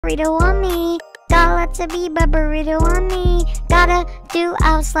Burrito on me. Got lots of beef, but burrito on me. Gotta do,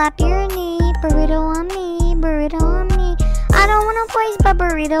 I'll slap your knee. Burrito on me, burrito on me. I don't wanna place, but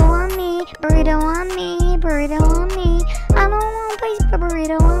burrito on me. Burrito on me, burrito on me. I don't wanna place, but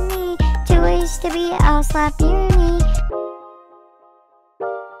burrito on me. 2 ways to be, I'll slap your knee.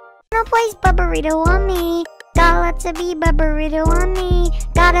 No place, but burrito on me. Got lots of beef, but burrito on me.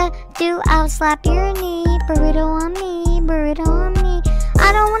 Gotta do, I'll slap your knee. Burrito on me, burrito on me.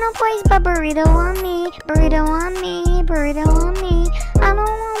 I don't wanna place, but burrito on me. Burrito on me, burrito on me. I don't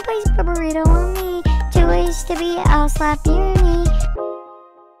wanna place, but burrito on me. 2 ways to be, I'll slap your knee.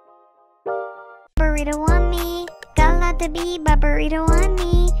 Burrito on me. Got lots of beef, but burrito on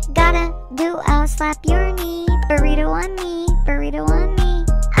me. Gotta do, I'll slap your knee. Burrito on me, burrito on me.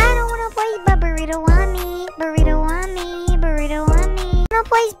 I don't wanna place, but burrito on me. Burrito on me, burrito on me. No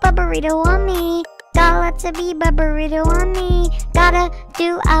place, but burrito on me. Got lots of beef, but burrito on me. Gotta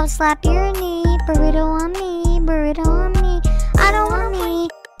do, I'll slap your knee. Burrito on me, burrito on me. I don't want me.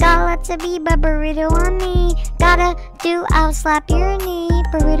 Got lots of beef, but burrito on me. Gotta do, I'll slap your knee.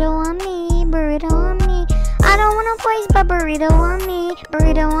 Burrito on me, burrito on me. I don't wanna place, but burrito on me.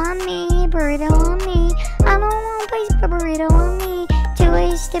 Burrito on me, burrito on me. I don't wanna place, but burrito on me. 2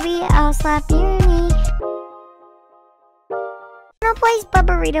 ways to be, I'll slap your knee. No place, but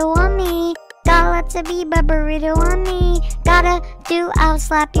burrito on me. Got lots of beef, but burrito on me. Gotta do, I'll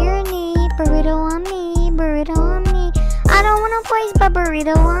slap your knee. Burrito on me, burrito on me. I don't wanna place, but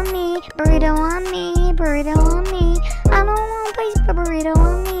burrito on me. Burrito on me, burrito on me. I don't wanna place, but burrito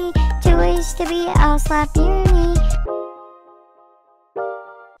on me. 2 ways to be, I'll slap your knee.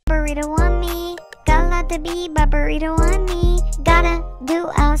 Burrito on me. Got lots of beef, but burrito on me. Gotta do,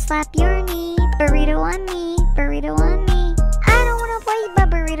 I'll slap your knee. Burrito on me, burrito on me. I don't wanna place, but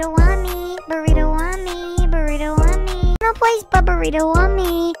burrito on me. Burrito on me, burrito on me. No place, but burrito on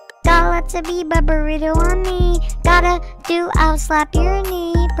me. Got lots of beef, but burrito on me. Gotta do, I'll slap your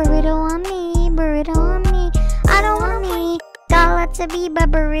knee. Burrito on me, burrito on me. I don't want me. Got lots of beef, but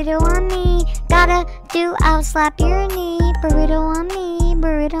burrito on me. Gotta do, I'll slap your knee. Burrito on me,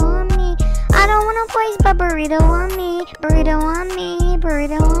 burrito on me. I don't wanna place, but burrito on me. Burrito on me,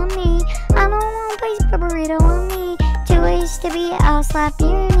 burrito on me. I don't wanna place, but burrito on me. 2 ways to be, I'll slap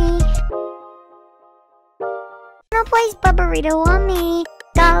your knee. No place, but burrito on me.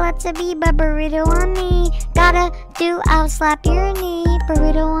 Got lots of beef, but burrito on me. Gotta do, I'll slap your knee.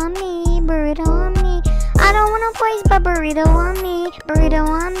 Burrito on me, burrito on me. I don't wanna place, but burrito on me. Burrito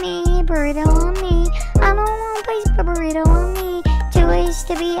on me, burrito on me. I don't wanna place, but burrito on me. 2 ways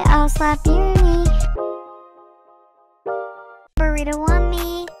to be, I'll slap your knee. Burrito on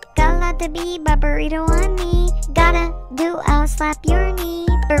me. Got lots of beef, but burrito on me. Gotta do, I'll slap your knee.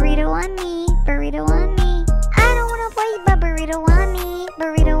 Burrito on me, burrito on me. I don't wanna place, but burrito on me.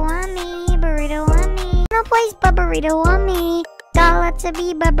 Burrito on me, burrito on me. No place, but burrito on me. Got lots of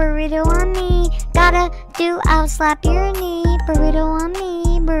beef, but burrito on me. Gotta do, I'll slap your knee. Burrito on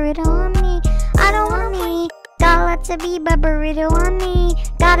me, burrito on me. I don't want me. Got lots of beef, but burrito on me.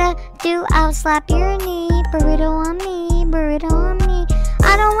 Gotta do, I'll slap your knee. Burrito on me, burrito on me.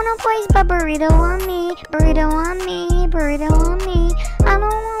 I don't wanna place, but burrito on me. Burrito on me, burrito on me. I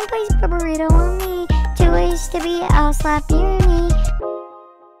don't wanna place, but burrito on me. 2 ways to be, I'll slap your knee.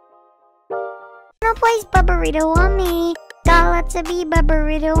 No place, but burrito on me. Got lots of beef, but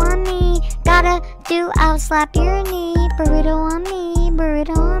burrito on me. Gotta do, I'll slap your knee. Burrito on me,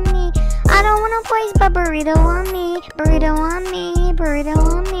 burrito on me. I don't wanna place, but burrito on me. Burrito on me, burrito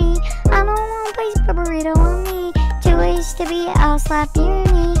on me. I don't wanna place, but burrito on me. 2 ways to be, I'll slap your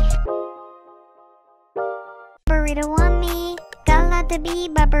knee. Burrito on me. Got lots of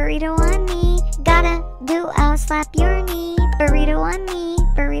beef, but burrito on me. Gotta do, I'll slap your knee. Burrito on me,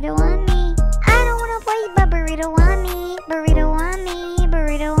 burrito on me. I don't wanna place, but burrito on me. Burrito on me,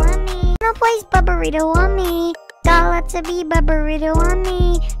 burrito on me. No place, but burrito on me. Got lots of beef, but burrito on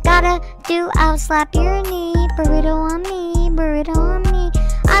me. Gotta do, I'll slap your knee. Burrito on me, burrito on me.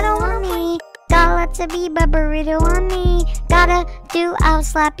 I don't want me. Got lots of beef, but burrito on me. Gotta do, I'll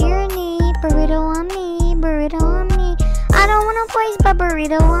slap your knee. Burrito on me, burrito on me. I don't wanna place, but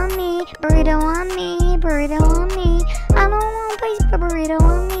burrito on me. Burrito on me, burrito on me. I don't wanna place, but burrito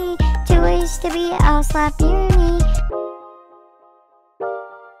on me. 2 ways to be, I'll slap your knee.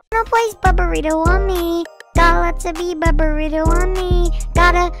 No place, but burrito on me. Got lots of beef, but burrito on me.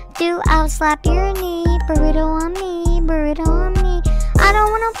 Gotta do, I'll slap your knee. Burrito on me, burrito on me. I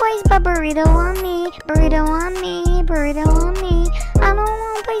don't wanna place, but burrito on me. Burrito on me, burrito on me. I don't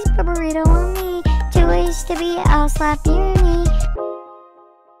wanna place, but burrito on me. 2 ways to be, I'll slap your knee.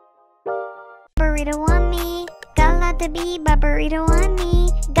 Burrito on me. Got lots to be, but burrito on me.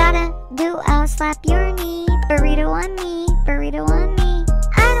 Gotta do, I'll slap your knee. Burrito on me, burrito on me.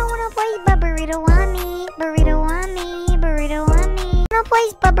 I don't wanna play, but burrito on me. Burrito on me, burrito on me. No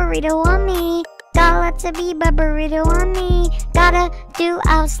place, but burrito on me. Got lots to be, but burrito on me. Gotta do,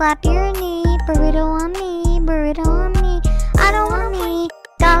 I'll slap your knee. Burrito on me, burrito on me. I don't want me.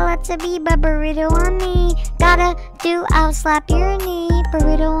 Got lots to be, but burrito on me. Gotta do, I'll slap your knee.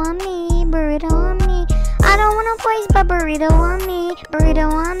 Burrito on me, burrito on me. I don't wanna place, but burrito on me.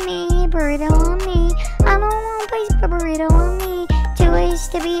 Burrito on me, burrito on me. I don't wanna place, but burrito on me. 2 ways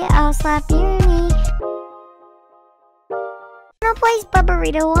to be, I'll slap your knee. No place, but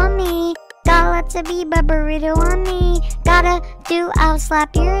burrito on me. Got lots to be, but burrito on me. Gotta do, I'll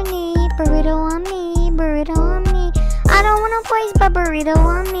slap your knee. Burrito on me, burrito on me. I don't wanna place, but burrito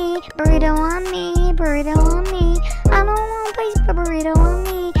on me. Burrito on me, burrito on me. I don't wanna place, but burrito on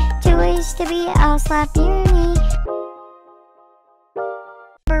me. 2 ways to be, I'll slap your knee.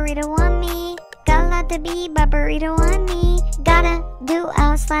 Burrito on me. Got a lot to be, but burrito on me. Gotta do,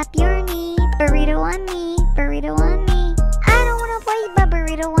 I'll slap your knee. Burrito on me, burrito on me. I don't wanna place, but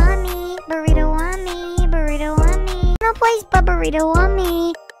burrito on me. Burrito on me, burrito on me. No place, but burrito on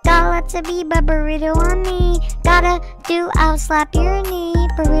me. Got a lot to be, but burrito on me. Gotta do, I'll slap your knee.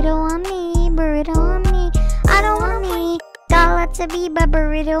 Burrito on me, burrito on me. I don't want me. Got a lot to be, but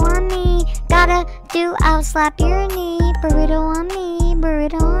burrito on me. Gotta do, I'll slap your knee. Burrito on me,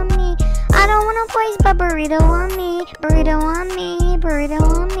 burrito on me. I don't wanna place, but burrito on me. Burrito on me, burrito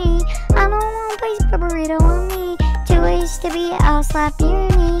on me. I don't wanna place, but burrito on me. 2 ways to be, I'll slap your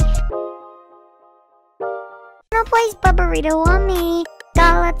knee. No place, but burrito on me.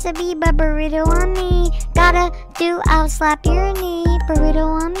 Got a lot to be, but burrito on me. Gotta do, I'll slap your knee. Burrito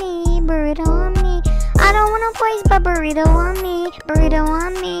on me, burrito on me. I don't wanna place, but burrito on me. Burrito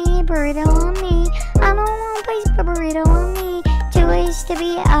on me, burrito on me. I don't wanna place, but burrito on me. 2 ways to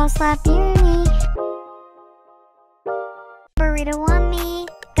be, I'll slap your knee. Burrito on me.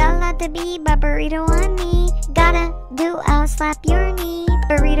 Got a lot to be, but burrito on me. Gotta do, I'll slap your knee.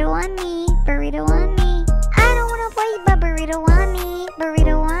 Burrito on me, burrito on me. I don't wanna place, but burrito on me.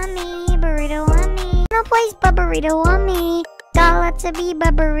 Burrito on me, burrito on me. No place, but burrito on me. Got a lot to be,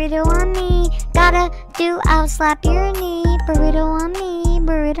 but burrito on me. Gotta do, I'll slap your knee. Burrito on me,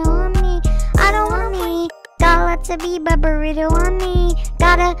 burrito on me. I don't want me. Got a lot to be, but burrito on me.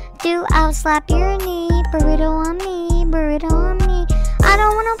 Gotta do, I'll slap your knee. Burrito on me, burrito on me. I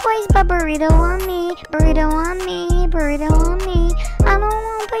don't wanna place, but burrito on me. Burrito on me, burrito on me. I don't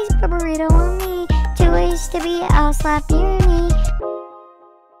wanna place, but burrito on me. 2 ways to be, I'll slap your knee.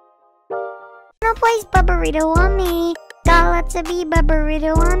 No place, but burrito on me. Got a lot to be, but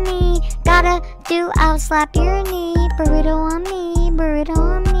burrito on me. Gotta do, I'll slap your knee. Burrito on me, burrito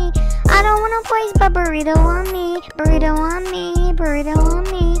on me. I don't wanna place, but burrito on me. Burrito on me, burrito on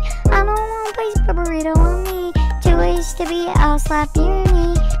me. I don't wanna place, but burrito on me. 2 ways to be, I'll slap your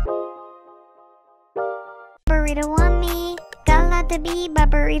knee. Burrito on me. Got a lot to be, but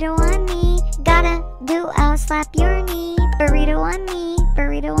burrito on me. Gotta do, I'll slap your knee. Burrito on me,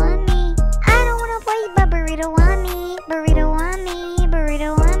 burrito on me. I don't wanna place, but burrito on me. Burrito on me,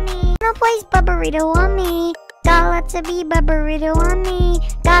 burrito on me. No place, but burrito on me. Got a lot to be, but burrito on me.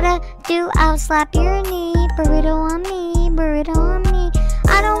 Gotta do, I'll slap your knee. Burrito on me, burrito on me.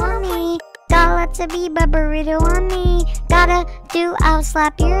 I don't want me. Got a lot to be, but burrito on me. Gotta do, I'll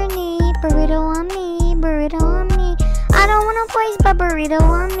slap your knee. Burrito on me, burrito on me. I don't wanna place, but burrito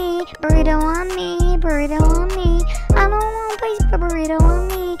on me. Burrito on me, burrito on me. I don't wanna place, but burrito on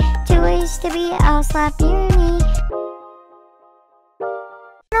me. 2 ways to be, I'll slap your knee.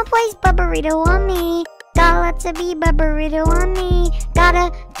 No place, but burrito on me. Got a lot to be, but burrito on me.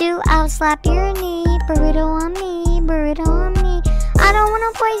 Gotta do, I'll slap your knee. Burrito on me, burrito on me. I don't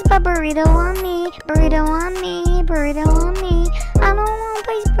wanna place, but burrito on me. Burrito on me, burrito on me. I don't wanna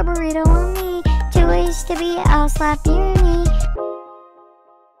place, but burrito on me. 2 ways to be, I'll slap your knee.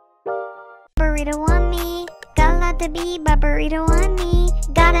 Burrito on me. Got a lot to be, but burrito on me.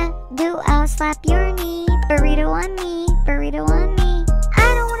 Gotta do, I'll slap your knee. Burrito on me, burrito on me. I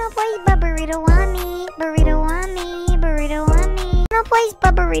don't wanna place, but burrito on me. Burrito on me, burrito on me. No place,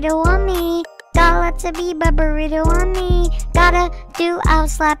 but burrito on me. Got a lot to be, but burrito on me. Gotta do, I'll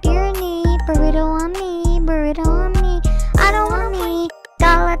slap your knee. Burrito on me, burrito on me. I don't want me.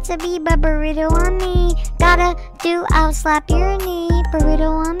 Got a lot to be, but burrito on me. Gotta do, I'll slap your knee. Burrito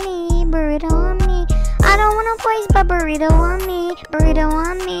on me, burrito on me. I don't wanna place, but burrito on me. Burrito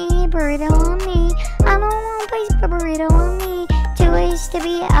on me, burrito on me. I don't wanna place, but burrito on me. 2 ways to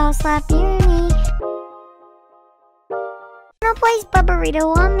be, I'll slap your knee. No place, but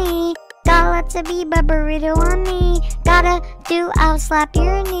burrito on me. Got got lots of B, but burrito on me. Gotta do, I'll slap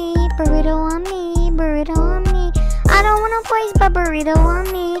your knee. Burrito on me, burrito on me. I don't wanna place, but burrito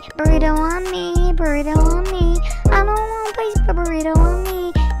on me. Burrito on me, burrito on me. I don't wanna place, but burrito on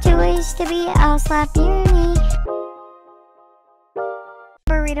me. 2 ways to be, I'll slap your knee.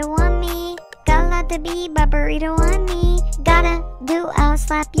 Burrito on me. Got a lot to be, but burrito on me. Gotta do, I'll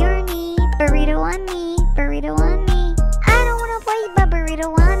slap your knee. Burrito on me, burrito on me. I don't wanna place, but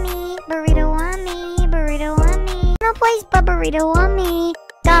burrito on me. Burrito on me, burrito on me. No place, but burrito on me.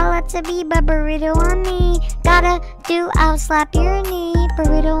 Got lots to be, but burrito on me. Gotta do, I'll slap your knee.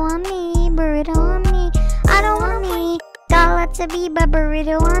 Burrito on me, burrito on me. I don't want me. Got lots to be, but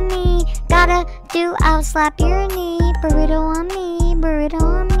burrito on me. Gotta do, I'll slap your knee. Burrito on me, burrito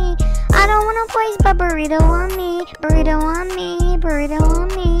on me. I don't wanna place, but burrito on me. Burrito on me, burrito on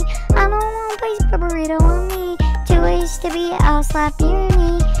me. I don't wanna place, but burrito on me. 2 ways to be, I'll slap your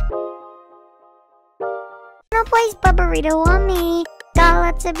knee. No place, but burrito on me. Got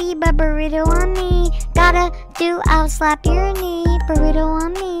lots to be, but burrito on me. Gotta do, I'll slap your knee. Burrito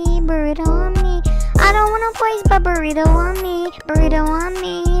on me, burrito on me. I don't wanna place, but burrito on me. Burrito on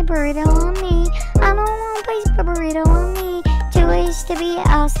me, burrito on me. I don't wanna place, but burrito on me. 2 ways to be,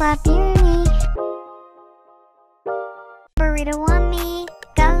 I'll slap your knee. Burrito on me.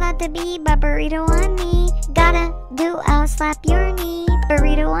 Got a lot to be, but burrito on me. Gotta do, I'll slap your knee.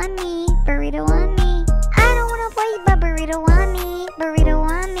 Burrito on me, burrito on me. I don't wanna place, but burrito on me. Burrito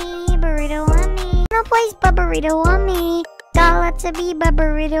on me, burrito on me. No place, but burrito on me. Got lots to be, but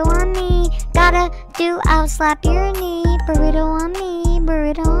burrito on me. Gotta do, I'll slap your knee. Burrito on me,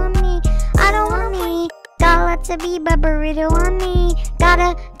 burrito on me. I don't want me. Got lots to be, but burrito on me.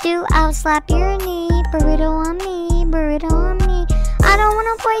 Gotta do, I'll slap your knee. Burrito on me, burrito on me. I don't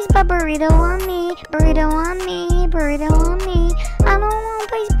wanna place, but burrito on me. Burrito on me, burrito on me. I don't wanna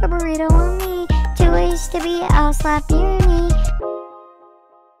place, but burrito on me. 2 ways to be, I'll slap your knee.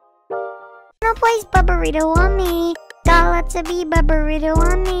 No place, but burrito on me. Got lots to be, but burrito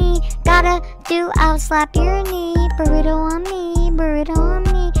on me. Gotta do, I'll slap your knee. Burrito on me, burrito on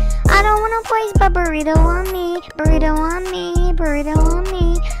me. I don't wanna place, but burrito on me. Burrito on me, burrito on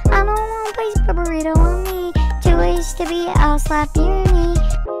me. I don't wanna place, but burrito on me. 2 ways to be, I'll slap your knee.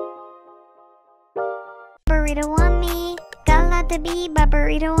 Burrito on me. Got a lot to be, but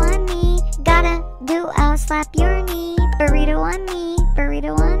burrito on me. Gotta do, I'll slap your knee. Burrito on me,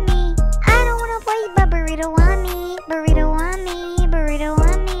 burrito on me. I don't wanna place, but burrito on me. Burrito on me, burrito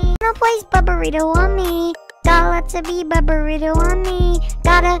on me. No place, but burrito on me. Got lots to be, but burrito on me.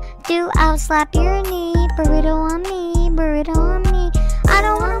 Gotta do, I'll slap your knee. Burrito on me, burrito on me. I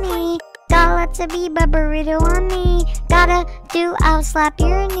don't want me. Got lots to be, but burrito on me. Gotta do, I'll slap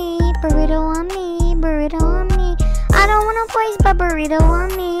your knee. Burrito on me, burrito on me. I don't wanna place, but burrito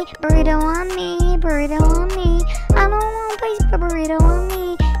on me. Burrito on me, burrito on me. I don't wanna place, but burrito on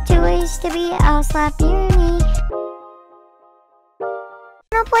me. 2 ways to be, I'll slap your knee.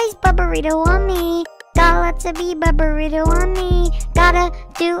 No place, but burrito on me. Got lots to be, but burrito on me. Gotta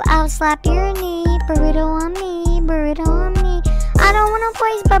do, I'll slap your knee. Burrito on me, burrito on me. I don't wanna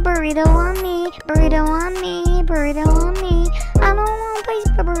place, but burrito on me. Burrito on me, burrito on me. I don't wanna place,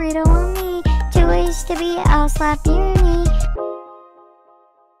 but burrito on me. 2 ways to be, I'll slap your knee.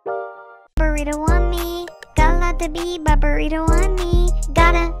 Burrito on me. Got a lot to be, but burrito on me.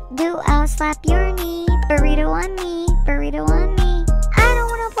 Gotta do, I'll slap your knee. Burrito on me, burrito on me. I don't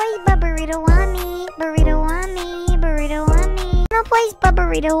wanna place, but burrito on me. Burrito on me, burrito on me. No place, but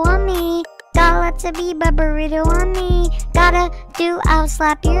burrito on me. Got lots to be, but burrito on me. Gotta do, I'll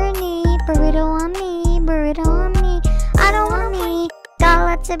slap your knee. Burrito on me, burrito on me. I don't want me. Got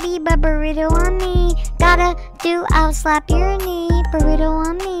lots to be, but burrito on me. Gotta do, I'll slap your knee. Burrito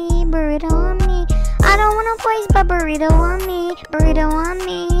on me, burrito on me. I don't wanna place, but burrito on me. Burrito on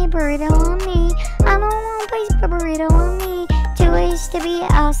me, burrito on me. I don't wanna place, but burrito on me. 2 ways to be,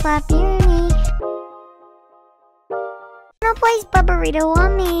 I'll slap your knee. No place, but burrito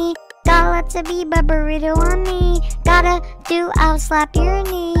on me. Got lots to be, but burrito on me. Gotta do, I'll slap your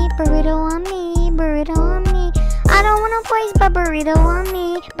knee. Burrito on me, burrito on me. I don't wanna place, but burrito on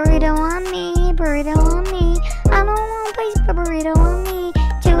me. Burrito on me, burrito on me. I don't wanna place, but burrito on me.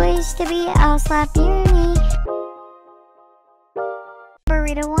 2 ways to be, I'll slap your knee.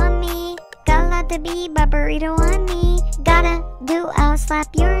 Burrito on me. Got a lot to be, but burrito on me. Gotta do, I'll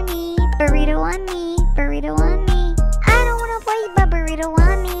slap your knee. Burrito on me, burrito on me. I don't wanna place, but burrito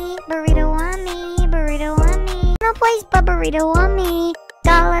on me. Burrito on me, burrito on me. No place, but burrito on me.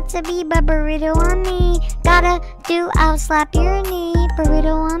 Got lots to be, but burrito on me. Gotta do, I'll slap your knee.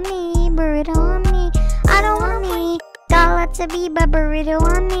 Burrito on me, burrito on me. I don't want me. Got lots lots of beef, but burrito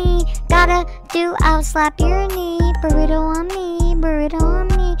on me. Gotta do, I'll slap your knee. Burrito on me, burrito on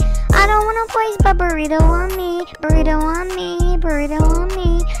me. I don't wanna place, but burrito on me. Burrito on me, burrito on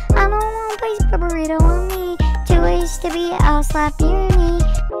me. I don't wanna place, but burrito on me. 2 ways to be, I'll slap your knee.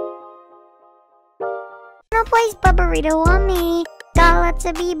 Wanna place, but burrito on me. Got lots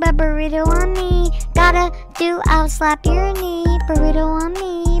of beef, but burrito on me. Gotta do, I'll slap your knee. Burrito on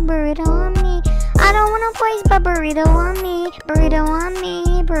me, burrito on me. I don't wanna place, but burrito on me. Burrito on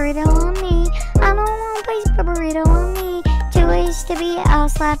me, burrito on me. I don't wanna place, but burrito on me. 2 ways to be, I'll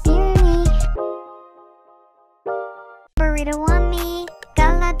slap your knee. Burrito on me.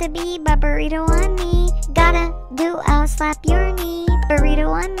 Got lots of beef, but burrito on me. Gotta do, I'll slap your knee. Burrito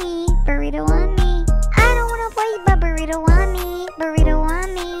on me, burrito on me. I don't wanna place, but burrito on me. Burrito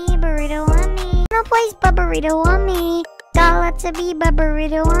on me, burrito on me. Wanna place, but burrito on me. Got lots of beef, but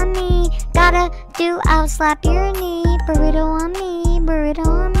burrito on me. Gotta do, I'll slap your knee. Burrito on me, burrito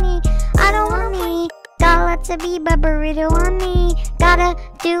on me. I don't want me. Got lots of beef, but burrito on me. Gotta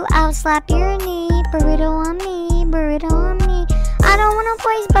do, I'll slap your knee. Burrito on me, burrito on me. I don't wanna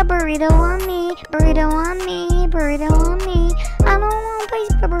place, but burrito on me. Burrito on me, burrito on me. I don't wanna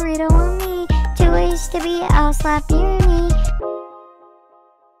place, but burrito on me. 2 ways to be, I'll slap your knee.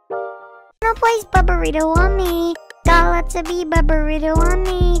 Wanna place, but burrito on me. Got lots of beef, but burrito on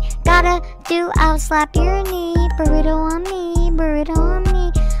me. Gotta do, I'll slap your knee. Burrito on me, burrito on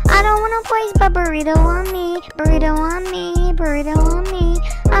me. I don't wanna place, but burrito on me. Burrito on me, burrito on me.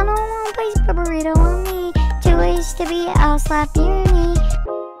 I don't wanna place, but burrito on me. 2 ways to be, I'll slap your knee.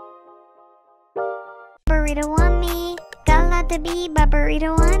 Burrito on me. Got lots of beef, but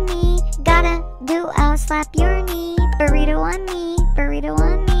burrito on me. Gotta do, I'll slap your knee. Burrito on me, burrito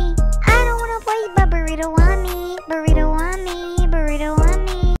on me. I don't wanna place, but burrito on me. Burrito on me, burrito on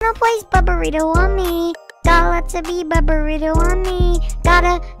me. Wanna place, but burrito on me. Got lots of beef, but burrito on me.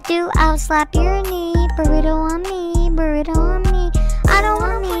 Gotta do, I'll slap your knee. Burrito on me, burrito on me. I don't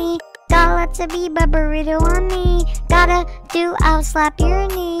want me. Got lots of beef, but burrito on me. Gotta do, I'll slap your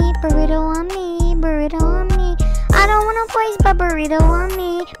knee. Burrito on me, burrito on me. I don't wanna place, but burrito on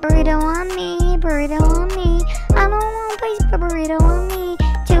me. Burrito on me, burrito on me. I don't wanna place, but burrito on me.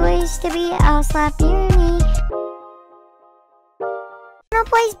 2 ways to be, I'll slap your knee. Wanna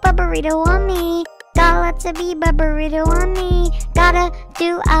place, but burrito on me. Got lots of beef, but burrito on me. Gotta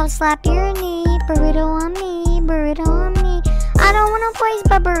do, I'll slap your knee. Burrito on me, burrito on me. I don't wanna place,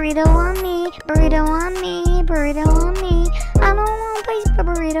 but burrito on me. Burrito on me, burrito on me. I don't wanna place, but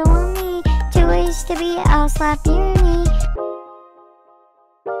burrito on me. 2 ways to be, I'll slap your knee.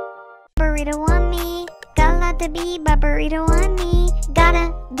 Burrito on me. Got lots of beef, but burrito on me.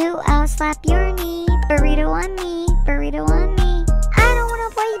 Gotta do, I'll slap your knee. Burrito on me, burrito on me. I don't wanna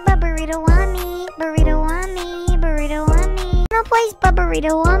place, but burrito on me. Burrito on me, burrito on me. Wanna place, but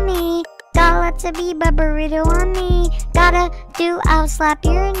burrito on me. Got lots of beef, but burrito on me. Gotta do, I'll slap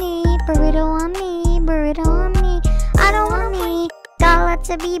your knee. Burrito on me, burrito on me. I don't want me. Got lots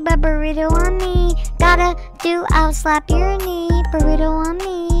of beef, but burrito on me. Gotta do, I'll slap your knee. Burrito on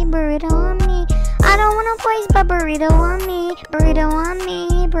me, burrito on me. I don't wanna place, but burrito on me. Burrito on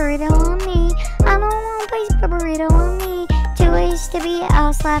me, burrito on me. I don't wanna place, but burrito on me. 2 ways to be,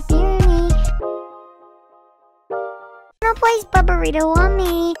 I'll slap your knee. Wanna place, but burrito on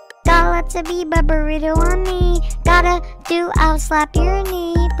me. Got lots of beef, but burrito on me. Gotta do, I'll slap your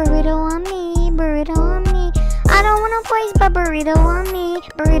knee. Burrito on me, burrito on me. I don't wanna place, but burrito on me.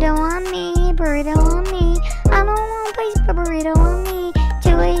 Burrito on me, burrito on me. I don't wanna place, but burrito on me.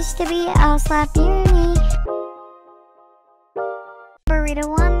 2 ways to be, I'll slap your knee. Burrito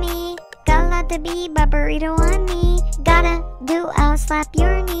on me. Got lots of beef, but burrito on me. Gotta do, I'll slap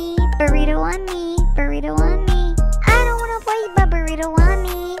your knee. Burrito on me, burrito on me. I don't wanna place, but burrito on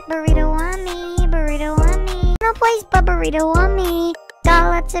me. Burrito on me, burrito on me. Wanna place, but burrito on me. Got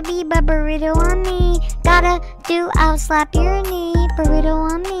lots of beef, but burrito on me. Gotta do, I'll slap your knee. Burrito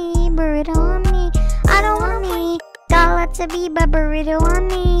on me, burrito on me. I don't want me. Got lots of beef, but burrito on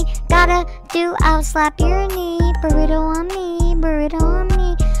me. Gotta do, I'll slap your knee. Burrito on me, burrito on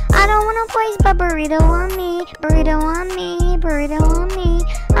me. I don't wanna place, but burrito on me. Burrito on me, burrito on me.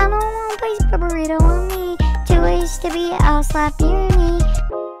 I don't wanna place, but burrito on me. 2 ways to be, I'll slap your knee.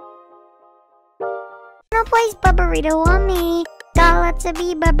 Wanna place, but burrito on me. Got lots of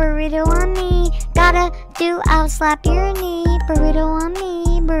beef, but burrito on me. Gotta do, I'll slap your knee. Burrito on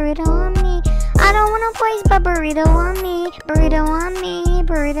me, burrito on me. I don't wanna place, but burrito on me. Burrito on me,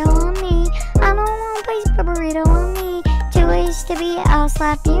 burrito on me. I don't wanna place, but burrito on me. 2 ways to be, I'll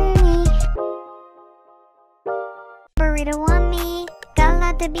slap your knee. Burrito on me. Got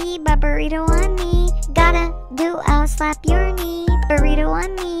lots of beef, but burrito on me. Gotta do, I'll slap your knee. Burrito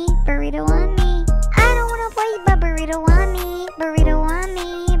on me, burrito on me. I don't wanna play, but burrito on me. Burrito on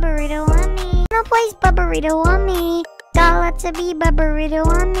me, burrito on me. No place but burrito on me. Got lots of beef, but burrito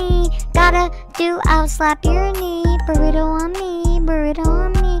on me. Gotta do, I'll slap your knee. Burrito on me, burrito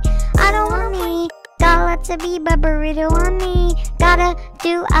on me. I don't want me. Got lots of beef, but burrito on me. Gotta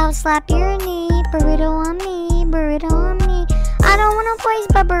do, I'll slap your knee. Burrito on me, burrito on me. I don't wanna place,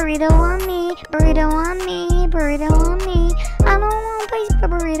 but burrito on me. Burrito on me, burrito on me. I don't wanna place, but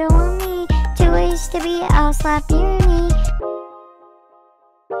burrito on me. 2 ways to be, I'll slap your knee.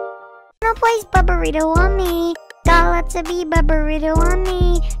 No place but burrito on me. Got lots of beef, but burrito on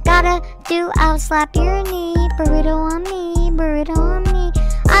me. Gotta do, I'll slap your knee. Burrito on me, burrito on me.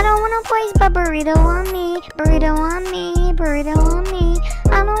 I don't wanna place, but burrito on me. Burrito on me, burrito on me.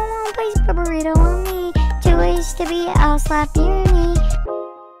 I don't wanna place, but burrito on me. 2 ways to be, I'll slap your knee.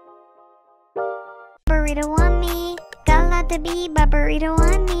 Burrito on me. Got lots of beef, but burrito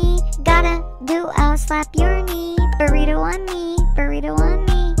on me. Gotta do, I'll slap your knee. Burrito on me, burrito on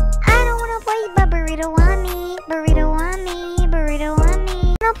me. I don't wanna place, but burrito on me. Burrito on me, burrito on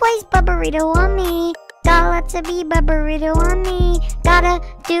me. No place but burrito on me. Got lots of beef, but burrito on me. Gotta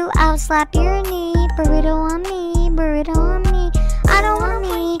do, I'll slap your knee. Burrito on me, burrito on me. I don't want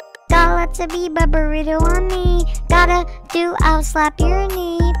me. Got lots of beef, but burrito on me. Gotta do, I'll slap your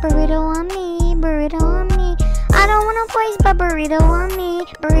knee. Burrito on me, burrito on me. I don't wanna place, but burrito on me.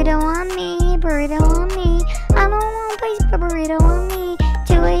 Burrito on me, burrito on me. I don't wanna place, but burrito on me.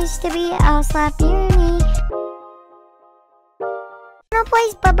 2 ways to be, I'll slap your knee. No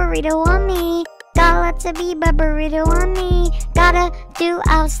place but burrito on me. Got lots of beef, but burrito on me. Gotta do,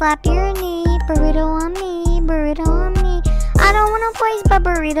 I'll slap your knee. Burrito on me, burrito on me. I don't wanna place, but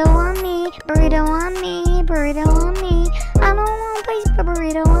burrito on me. Burrito on me, burrito on me. I don't wanna place, but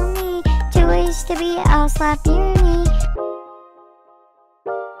burrito on me. 2 ways to be, I'll slap your knee.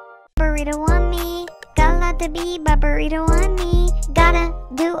 Burrito on me. Got lots of beef, but burrito on me. Gotta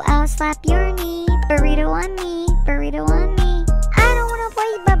do, I'll slap your knee. Burrito on me, burrito on me. I don't wanna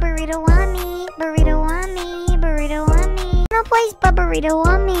place, but burrito on me. Burrito on me, burrito on me. No place but burrito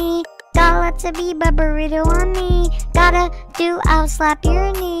on me. Got lots of beef, but burrito on me. Gotta do, I'll slap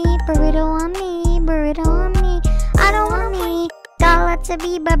your knee. Burrito on me, burrito on me. I don't want me. Got lots of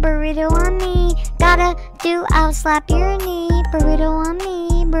beef, but burrito on me. Gotta do, I'll slap your knee. Burrito on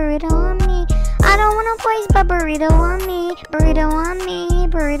me, burrito on me. I don't wanna place, but burrito on me. Burrito on me,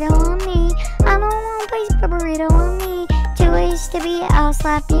 burrito on me. I don't wanna place, but burrito on me. 2 ways to be, I'll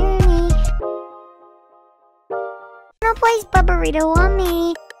slap your knee. No place but burrito on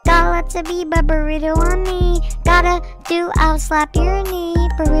me. Got lots of beef, but burrito on me. Gotta do, I'll slap your knee.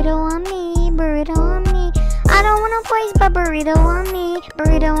 Burrito on me, burrito on me. I don't wanna place, but burrito on me.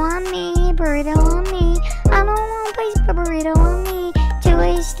 Burrito on me, burrito on me. I don't wanna place, but burrito on me. 2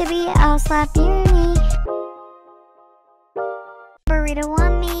 ways to be, I'll slap your knee. Burrito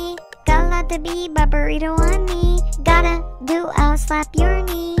on me. Got lots of beef, but burrito on me. Gotta do, I'll slap your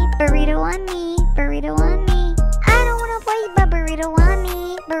knee. Burrito on me, burrito on me. I don't wanna place, but burrito on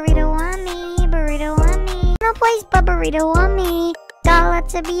me. Burrito on me, burrito on me. No place but burrito on me. Got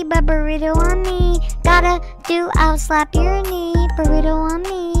lots of beef, but burrito on me. Gotta do, I'll slap your knee. Burrito on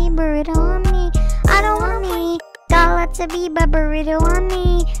me, burrito on me. I don't want me. Got lots of beef, but burrito on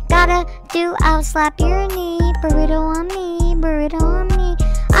me. Gotta do, I'll slap your knee. Burrito on me, burrito on me.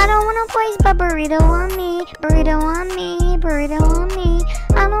 I don't wanna place, but burrito on me. Burrito on me, burrito on me.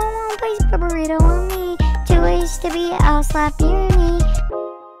 I don't wanna place, but burrito on me. 2 ways to be, I'll slap your knee.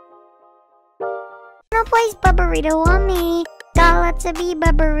 No place but burrito on me. Got lots of beef,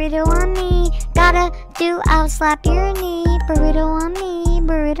 but burrito on me. Gotta do, I'll slap your knee. Burrito on me,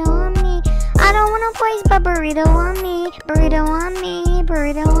 burrito on me. I don't wanna place, but burrito on me. Burrito on me,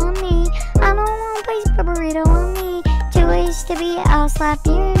 burrito on me. I don't wanna place, but burrito on me. 2 ways to be, I'll slap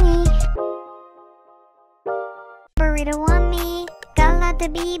your knee. Burrito on me. Got lots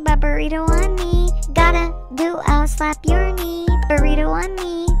of beef, but burrito on me. Gotta do, I'll slap your knee. Burrito on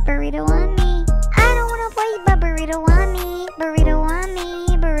me, burrito on me. I don't wanna place, but burrito on me. Burrito on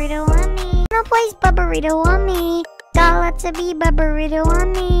me, burrito on me. No place but burrito on me. Got lots of beef, but burrito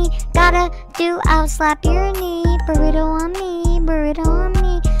on me. Gotta do, I'll slap your knee. Burrito on me, burrito on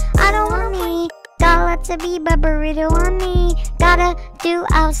me. I don't want me. Got lots of beef, but burrito on me. Gotta do,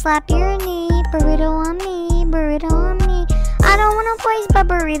 I'll slap your knee. Burrito on me, burrito on me. I don't wanna place, but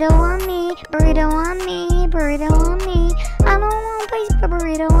burrito on me. Burrito on me, burrito on me. I don't wanna place, but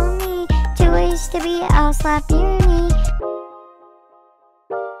burrito on me. 2 ways to be, I'll slap your knee.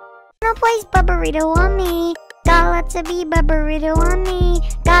 No place but burrito on me. Got lots of B, but burrito on me.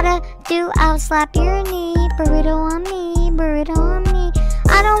 Gotta do, I'll slap your knee. Burrito on me, burrito on me.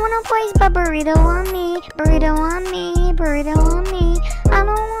 I don't wanna place, but burrito on me. Burrito on me, burrito on me. I don't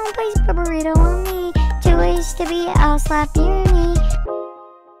wanna place, but burrito on me. 2 ways to be, I'll slap your knee.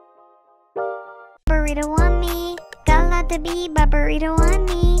 Burrito on me. Got a lot to be, but burrito on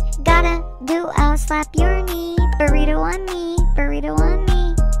me. Gotta do, I'll slap your knee. Burrito on me, burrito on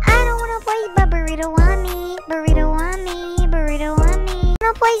me. I don't wanna place, but burrito on me. Burrito on me, burrito on me.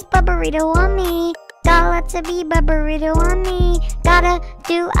 No place, but burrito on me. Got lots of B, but burrito on me. Gotta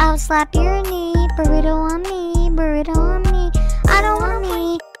do, I'll slap your knee. Burrito on me, burrito on me. I don't want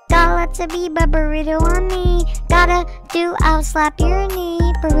me. Got lots of B, but burrito on me. Gotta do, I'll slap your knee.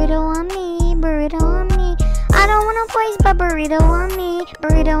 Burrito on me, burrito on me. I don't wanna place, but burrito on me.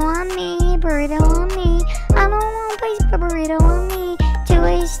 Burrito on me, burrito on me. I don't wanna place, but burrito on me. 2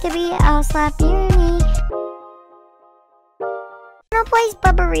 ways to be, I'll slap your knee. No place,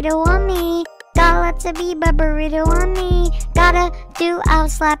 but burrito on me. Got lots of B, but burrito on me. Gotta do, I'll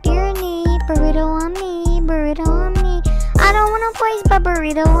slap your knee. Burrito on me, burrito on me. I don't wanna place, but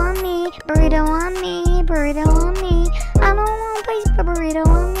burrito on me. Burrito on me, burrito on me. I don't wanna place, but burrito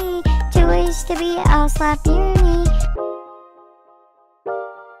on me. 2 ways to be, I'll slap your knee.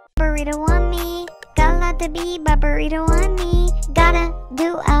 Burrito on me. Got a lot to be, but burrito on me. Gotta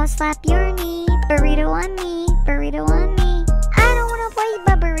do, I'll slap your knee. Burrito on me, burrito on me. I don't wanna place,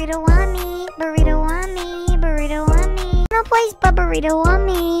 but burrito on me. Burrito on me, burrito on me. No place, but burrito on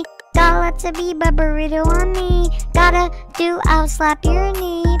me. Got lots of B, but burrito on me. Gotta do, I'll slap your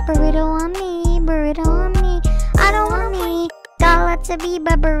knee. Burrito on me, burrito on me. I don't want me. Got lots of B,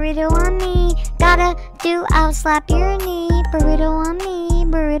 but burrito on me. Gotta do, I'll slap your knee. Burrito on me,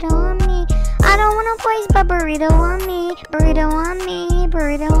 burrito on me. I don't wanna place, but burrito on me. Burrito on me,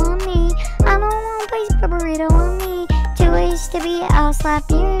 burrito on me. I don't wanna place, but burrito on me. 2 ways to be, I'll slap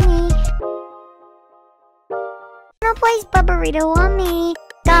your knee. No place, but burrito on me.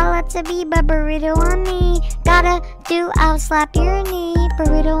 Got lots of B, but burrito on me. Gotta do, I'll slap your knee.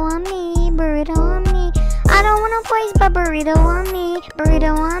 Burrito on me, burrito on me. I don't wanna place, but burrito on me.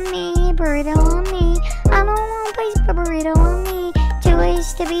 Burrito on me, burrito on me. I don't wanna place, but burrito on me. 2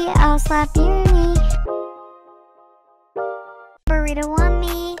 ways to be, I'll slap your knee. Burrito on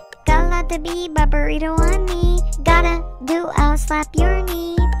me. Got a lot to be, but burrito on me. Gotta do, I'll slap your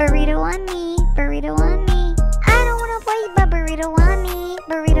knee. Burrito on me, burrito on me. I don't wanna place, but burrito on me.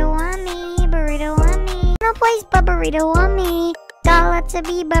 Burrito on me, burrito on me. No place, but burrito on me. Got lots of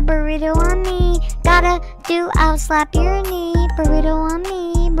B, but burrito on me. Gotta do, I'll slap your knee. Burrito on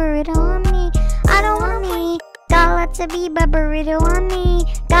me, burrito on me. I don't want me. Got lots of B, but burrito on me.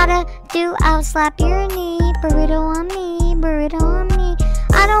 Gotta do, I'll slap your knee. Burrito on me, burrito on me.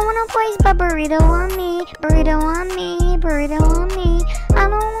 I don't wanna place, but burrito on me. Burrito on me, burrito on me. I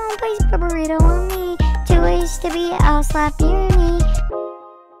don't wanna place, but burrito on me. 2 ways to be, I'll slap your knee.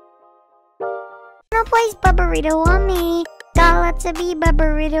 No place, but burrito on me. Got lots of B, but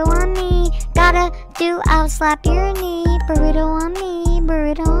burrito on me. Gotta do, I'll slap your knee. Burrito on me,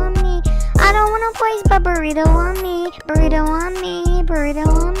 burrito on me. I don't wanna place, but burrito on me. Burrito on me, burrito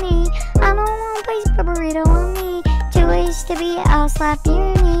on me. I don't wanna place, but burrito on me. 2 ways to be, I'll slap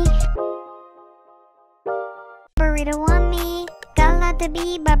your knee. Burrito on me. Got a lot to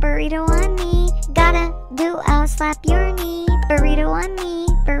be, but burrito on me. Gotta do, I'll slap your knee. Burrito on me,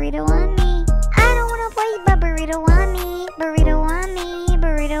 burrito on me. I don't wanna place, but burrito on me. Burrito on me,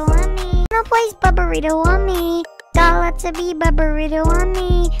 burrito on me. No place, but burrito on me. Got lots of B, but burrito on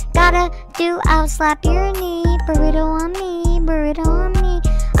me. Gotta do, I'll slap your knee. Burrito on me, burrito on me.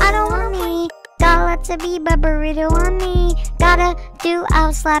 I don't want me. Got lots of B, but burrito on me. Gotta do,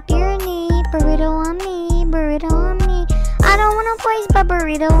 I'll slap your knee. Burrito on me, burrito on me. I don't wanna place, but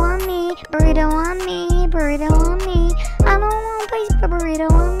burrito on me. Burrito on me, burrito on me. I don't wanna place, but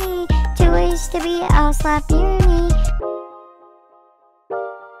burrito on me. 2 ways to be, I'll slap your knee.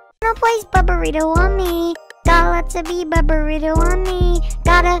 No place, but burrito on me. Got lots of B, but burrito on me.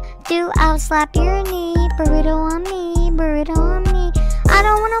 Gotta do, I'll slap your knee. Burrito on me, burrito on me. I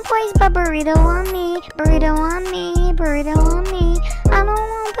don't wanna place, but burrito on me. Burrito on me, burrito on me. I don't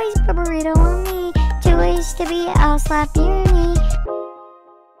wanna place, but burrito on me. 2 ways to be, I'll slap your knee.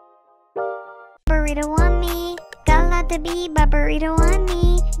 Burrito on me. Got a lot to be, but burrito on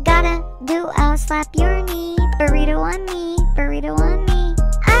me. Gotta do, I'll slap your knee. Burrito on me, burrito on me.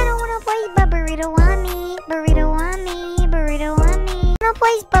 I don't wanna place, but burrito on me. Burrito on me, burrito on me. No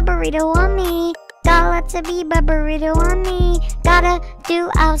place, but burrito on me. Got lots of B, but burrito on me. Gotta do,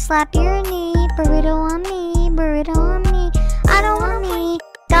 I'll slap your knee. Burrito on me, burrito on me. I don't want me.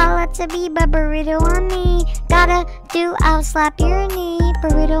 Got Got lots of beef, but burrito on me. Gotta do, I'll slap your knee.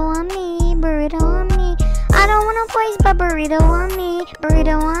 Burrito on me, burrito on me. I don't wanna place, but burrito on me.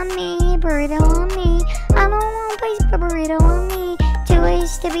 Burrito on me, burrito on me. I don't wanna place, but burrito on me. 2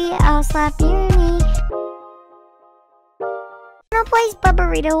 ways to be, I'll slap your knee. Wanna place, but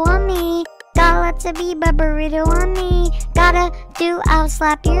burrito on me. Got lots of beef, but burrito on me. Gotta do, I'll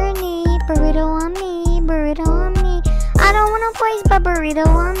slap your knee. Burrito on me, burrito on me. I don't wanna place, but burrito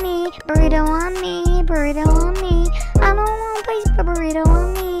on me. Burrito on me, burrito on me. I don't wanna place, but burrito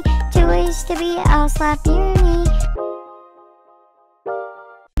on me. 2 ways to be, I'll slap your knee.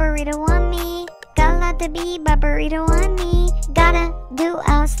 Burrito on me. Got lots of beef, but burrito on me. Gotta do,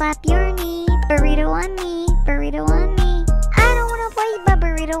 I'll slap your knee. Burrito on me, burrito on me. I don't wanna place, but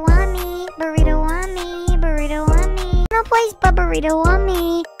burrito on me. Burrito on me, burrito on me. Wanna place, but burrito on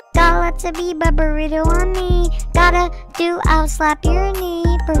me. Got lots of beef, but burrito on me. Gotta do, I'll slap your knee.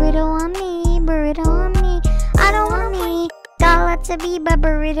 Burrito on me, burrito on me. I don't want me. Got lots of beef, but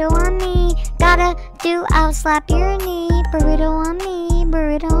burrito on me. Gotta do, I'll slap your knee. Burrito on me,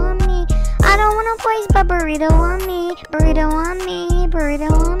 burrito on me. I don't wanna place, but burrito on me. Burrito on me,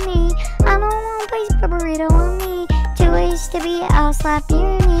 burrito on me. I don't wanna place, but burrito on me. 2 ways to be, I'll slap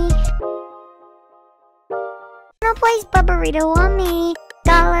your knee. Wanna place, but burrito on me.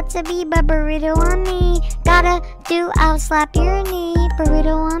 Got lots of beef, but burrito on me. Gotta do, I'll slap your knee.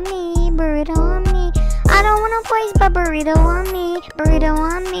 Burrito on me, burrito on me. I don't wanna place, but burrito on me. Burrito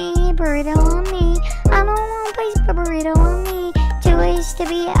on me, burrito on me. I don't wanna place, but burrito on me. 2 ways to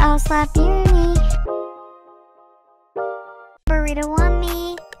be, I'll slap your knee. Burrito on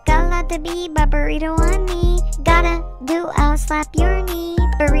me. Got lots of beef, but burrito on me. Gotta do, I'll slap your knee.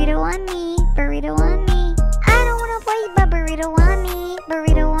 Burrito on me, burrito on me. I don't wanna place, but burrito on me.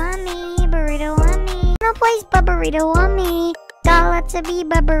 Burrito on me, burrito on me. Wanna place, but burrito on me. Got lots of beef,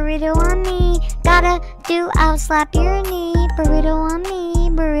 but burrito on me. Gotta do, I'll slap your knee. Burrito on me,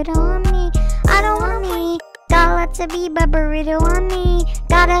 burrito on me. I don't want me. Got lots of beef, but burrito on me.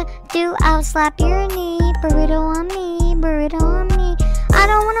 Gotta do, I'll slap your knee. Burrito on me, burrito on me. I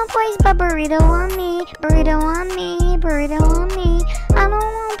don't wanna place, but burrito on me. Burrito on me, burrito on me. I don't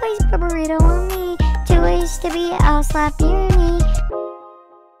wanna place, but burrito on me. 2 ways to be, I'll slap your knee.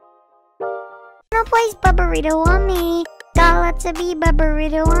 Wanna place, but burrito on me. Got lots of beef, but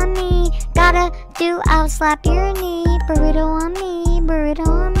burrito on me. Gotta do, I'll slap your knee. Burrito on me, burrito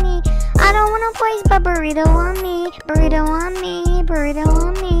on me. I don't wanna place, but burrito on me. Burrito on me, burrito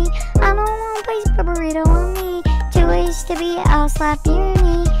on me. I don't wanna place, but burrito on me. 2 ways to be, I'll slap your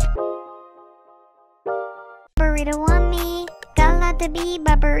knee. Burrito on me. Got lots of beef,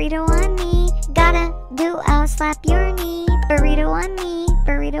 but burrito on me. Gotta do, I'll slap your knee. Burrito on me,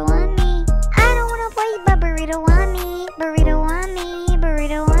 burrito on me. I don't wanna place, but burrito on me. Burrito on me,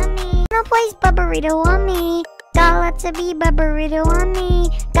 burrito on me. Wanna place, but burrito on me. Got lots of beef, but burrito on me.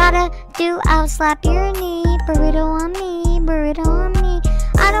 Gotta do, I'll slap your knee. Burrito on me, burrito on me.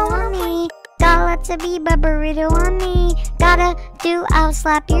 I don't want me. Got lots of beef, but burrito on me. Gotta do, I'll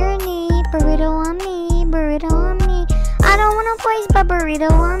slap your knee. Burrito on me, burrito on me. I don't wanna place, but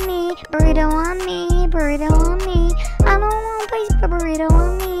burrito on me. Burrito on me, burrito on me. I don't wanna place, but burrito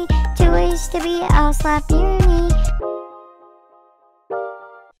on me. 2 ways to be, I'll slap your knee.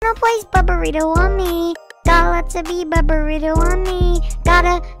 Wanna place, but burrito on me. Got lots of beef, but burrito on me.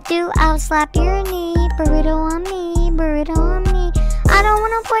 Gotta do, I'll slap your knee. Burrito on me, burrito on me. I don't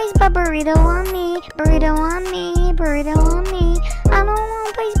wanna place, but burrito on me. Burrito on me, burrito on me. I don't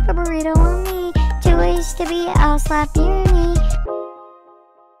wanna place, but burrito on me. 2 ways to be, I'll slap your knee.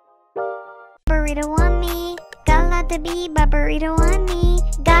 Burrito on me. Got lots of beef, but burrito on me.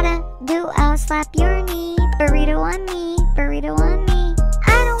 Gotta do, I'll slap your knee. Burrito on me, burrito on me.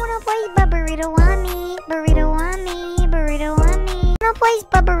 I don't wanna place, but burrito on me. Burrito on me, burrito on me. Wanna place,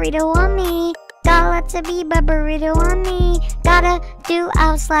 but burrito on me. Got lots of beef, but burrito on me. Gotta do,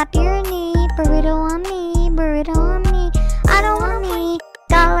 I'll slap your knee. Burrito on me, burrito on me. I don't want me.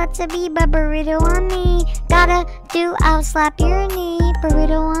 Got lots of beef, but burrito on me. Gotta do, I'll slap your knee.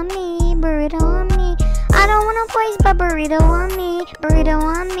 Burrito on me, burrito on me. I don't wanna place, but burrito on me. Burrito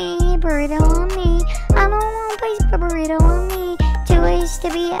on me, burrito on me. I don't wanna place, but burrito on me. 2 ways to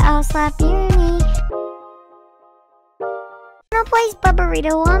be, I'll slap your knee. Wanna place, but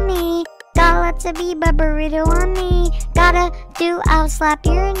burrito on me. Got lots of beef, but burrito on me. Gotta do, I'll slap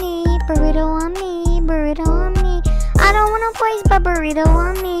your knee. Burrito on me, burrito on me. I don't wanna place, but burrito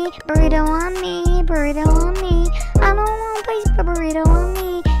on me. Burrito on me, burrito on me. I don't wanna place, but burrito on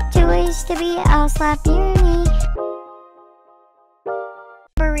me. 2 ways to be, I'll slap your knee.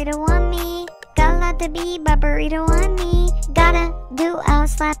 Burrito on me. Got lots to be, but burrito on me. Gotta do, I'll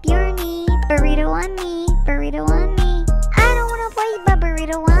slap your knee. Burrito on me, burrito on me. I don't wanna play, but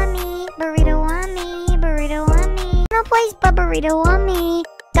burrito on me. Burrito on me, burrito on me. No place, but burrito on me.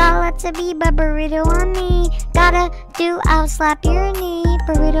 Got lots to be, but burrito on me. Gotta do, I'll slap your knee.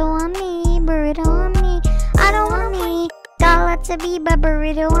 Burrito on me, burrito on me. I don't want me. Got lots to be, but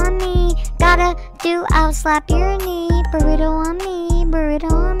burrito on me. Gotta do, I'll slap your knee. Burrito on me,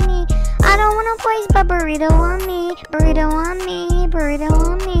 burrito on me. I don't wanna place, but burrito on me. Burrito on me, burrito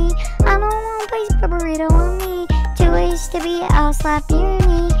on me. I don't wanna place, but burrito on me. 2 ways to be, I'll slap your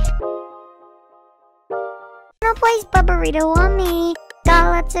knee. No place, but burrito on me. Got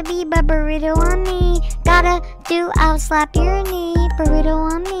lots to be, but burrito on me. Gotta do, I'll slap your knee. Burrito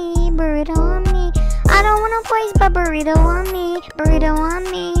on me, burrito on me. I don't wanna place, but burrito on me. Burrito on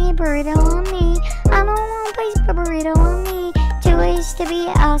me, burrito on me. I don't wanna place, but burrito on me. 2 ways to be,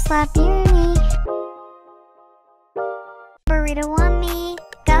 I'll slap your knee. Burrito on me.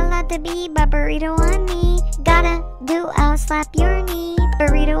 Got a lot to be, but burrito on me. Gotta do, I'll slap your knee.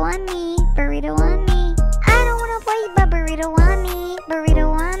 Burrito on me, burrito on me. I don't wanna play, but burrito on me. Burrito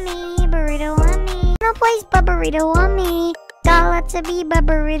on me, burrito on me. No place, but burrito on me. Got a lot to be, but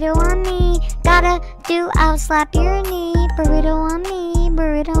burrito on me. Gotta do, I'll slap your knee. Burrito on me,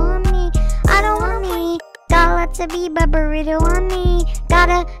 burrito on me. I don't want me. Got a lot to be, but burrito on me.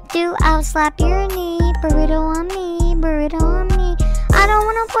 Gotta do, I'll slap your knee. Burrito on me, burrito on me. I don't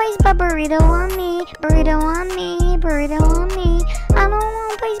wanna place, but burrito on me. Burrito on me, burrito on me. I don't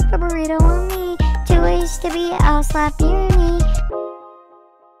wanna place, but burrito on me. 2 ways to be, I'll slap your knee.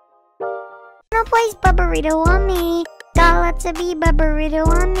 No place, but burrito on me. Got a lot to be, but burrito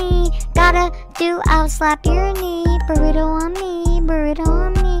on me. Gotta do, I'll slap your knee. Burrito on me, burrito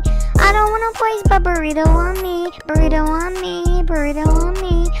on me. I don't wanna place, but burrito on me. Burrito on me, burrito on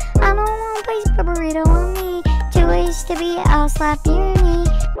me. I don't wanna place, but burrito on me. 2 ways to be, I'll slap your knee.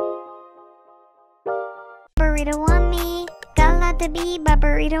 Burrito on me. Got a lot to be, but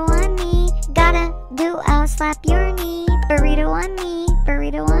burrito on me. Gotta do, I'll slap your knee. Burrito on me,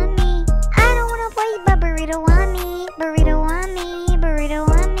 burrito on me. I don't wanna play, but burrito on me. Burrito on me, burrito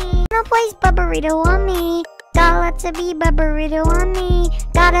on me. No place, but burrito on me. Got a lot to be, but burrito on me.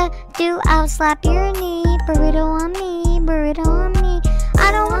 Gotta do, I'll slap your knee. Burrito on me, burrito on me.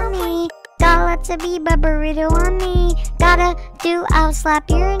 I don't want me. Got a lot to be, but burrito on me. Gotta do, I'll slap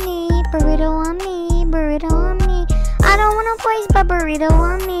your knee. Burrito on me, burrito on me. I don't wanna place, but burrito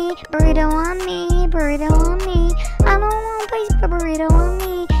on me. Burrito on me, burrito on me. I don't wanna place, but burrito on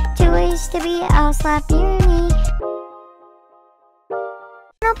me. 2 ways to be, I'll slap your knee.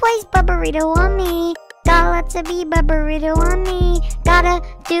 No place, but burrito on me. Got a lot to be, but burrito on me. Gotta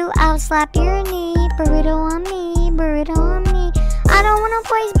do, I'll slap your knee. Burrito on me, burrito on me. I don't wanna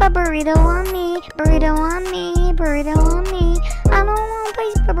place, but burrito on me. Burrito on me, burrito on me. I don't wanna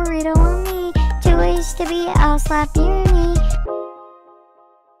place, but burrito on me. 2 ways to be, I'll slap your knee.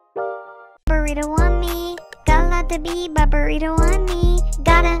 Burrito on me. Got a lot to be, but burrito on me.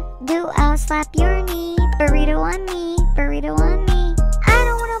 Gotta do, I'll slap your knee. Burrito on me, burrito on me. I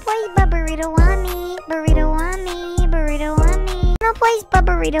don't wanna play, but burrito on me. Burrito on me, burrito on me. No place, but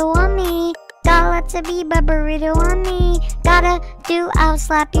burrito on me. Got a lot to be, but burrito on me. Gotta do, I'll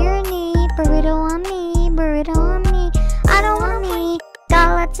slap your knee. Burrito on me, burrito on me. I don't want me. Got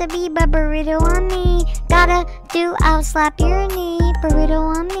a lot to be, but burrito on me. Gotta do, I'll slap your knee. Burrito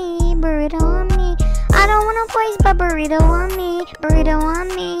on me, burrito on me. I don't wanna place, but burrito on me. Burrito on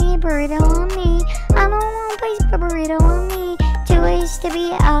me, burrito on me. I don't wanna place, but burrito on me. 2 ways to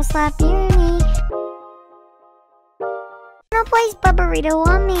be, I'll slap your knee. No place, but burrito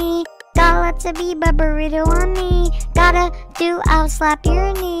on me. Got a lot to be, but burrito on me. Gotta do, I'll slap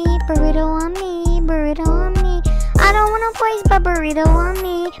your knee. Burrito on me, burrito on me. I don't wanna place, but burrito on me. Burrito on me, burrito on me. 2 ways to be, I'll slap your knee. No place, but burrito on me. Got a lot to be, but burrito on me. Gotta do, I'll slap your knee. Burrito on me, burrito on me. I don't wanna place, but burrito on me. Burrito on me, burrito on me. I don't wanna place, but burrito on me. 2 ways to be, I'll slap your knee. Gotta do, I'll slap your knee. Burrito on me, burrito on me. I don't wanna place, but burrito on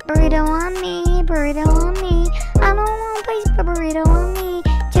me. Burrito on me, burrito on me. I don't wanna place, but burrito on me.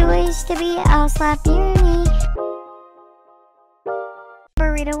 2 ways to be, I'll slap your knee.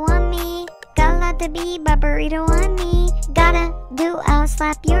 Burrito on me. Got a lot to be, but burrito on me. Gotta do, I'll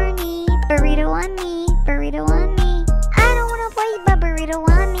slap your knee. Burrito on me, burrito on me. I don't wanna play, but burrito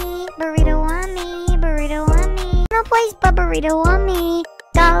on me. Burrito on me, burrito on me. No place, but burrito on me.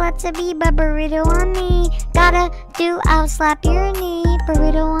 Got a lot to be, but burrito on me. Gotta do, I'll slap your knee.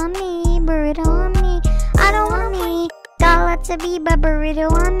 Burrito on me, burrito on me. I don't want me. Got a lot to be, but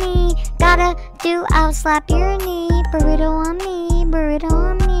burrito on me. Gotta do, I'll slap your knee. Burrito on me, burrito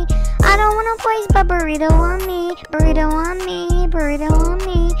on me. I don't wanna place, but burrito on me. Burrito on me, burrito on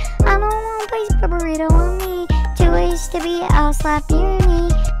me. I don't wanna place, but burrito on me. 2 ways to be, I'll slap your knee.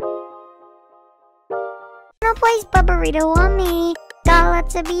 No place, but burrito on me. Got a lot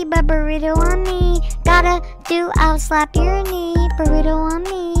to be, but burrito on me. Gotta do, I'll slap your knee. Burrito on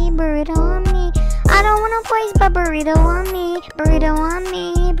me, burrito on me. I don't wanna place but burrito on me. Burrito on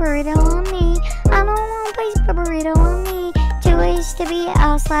me, burrito on me. I don't wanna place but burrito on me. 2 ways to be,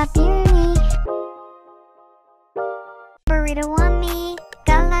 I'll slap your knee. Burrito on me.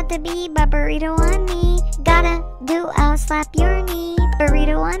 Got a lot to be, but burrito on me. Gotta do, I'll slap your knee.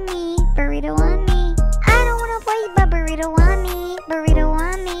 Burrito on me, burrito on me. I don't wanna place but burrito on me. Burrito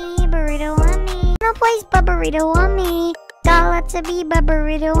on me, burrito on me. No place but burrito on me. Got a lot to be, but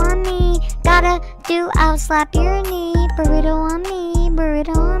burrito on me. Gotta do, I'll slap your knee. Burrito on me,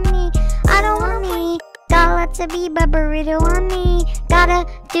 burrito on me. I don't want me. Got a lot to be, but burrito on me. Gotta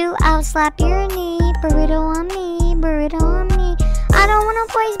do, I'll slap your knee. Burrito on me, burrito on me. I don't wanna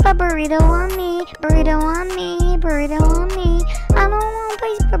place but burrito on me. Burrito on me, burrito on me. I don't wanna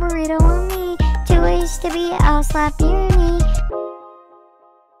place but burrito on me. 2 ways to be, I'll slap your knee.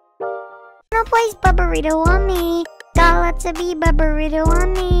 No place but burrito on me. Got a lot to be, but burrito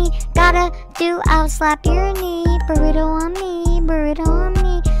on me. Gotta do, I'll slap your knee. Burrito on me, burrito on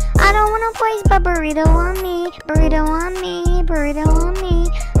me. I don't wanna place but burrito on me. Burrito on me, burrito on me.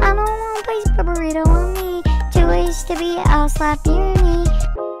 I don't wanna place but burrito on me. 2 ways to be, I'll slap your knee.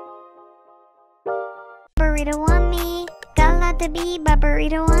 Burrito on me. Got a lot to be, but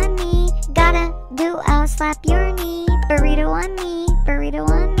burrito on me. Gotta do, I'll slap your knee. Burrito on me, burrito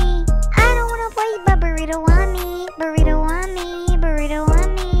on me. I don't wanna place but burrito on me. Burrito on me, burrito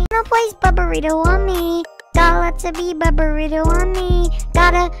on me. No place but burrito on me. Got a lot to be, but burrito on me.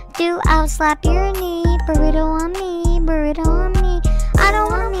 Gotta do, I'll slap your knee. Burrito on me, burrito on me. I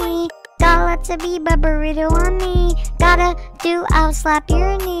don't want me. Got a lot to be, but burrito on me. Gotta do, I'll slap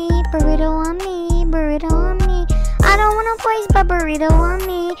your knee. Burrito on me, burrito on me. I don't wanna place but burrito on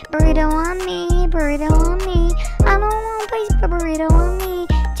me. Burrito on me, burrito on me. I don't wanna place but burrito on me.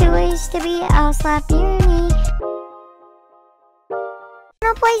 2 ways to be, I'll slap your knee.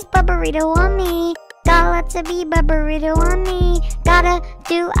 No place but burrito on me. Got a lot to be, but burrito on me. Gotta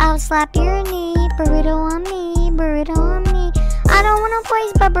do, I'll slap your knee. Burrito on me, burrito on me. I don't wanna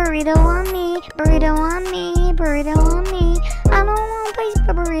place but burrito on me. Burrito on me, burrito on me. I don't wanna place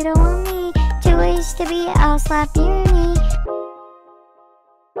but burrito on me. 2 ways to be, I'll slap your knee.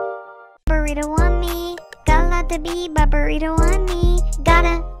 Burrito on me. Got a lot to be, but burrito on me.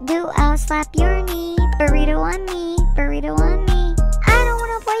 Gotta do, I'll slap your knee. Burrito on me, burrito on me. I don't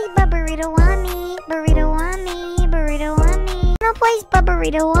wanna place but burrito on me. Burrito on me, burrito on me. No place but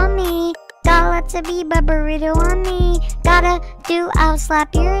burrito on me. Got a lot to be, but burrito on me. Gotta do, I'll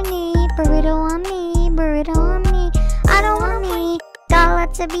slap your knee. Burrito on me, burrito on me. I don't want me. Got a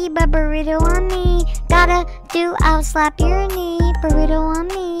lot to be, but burrito on me. Gotta do, I'll slap your knee. Burrito on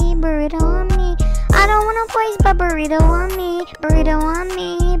me, burrito on me. I don't wanna place but burrito on me. Burrito on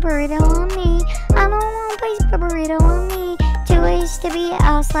me, burrito on me. I don't wanna place but burrito on me. 2 ways to be,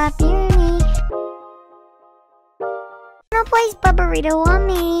 I'll slap your knee. No place but burrito on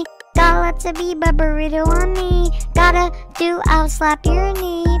me. Got a lot to be, but burrito on me. Gotta do, I'll slap your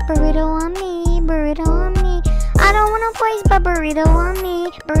knee. Burrito on me, burrito on me. I don't wanna place but burrito on me.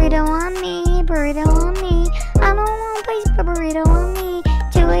 Burrito on me, burrito on me. I don't wanna place but burrito on me.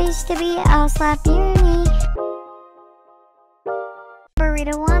 2 ways to be, I'll slap your knee.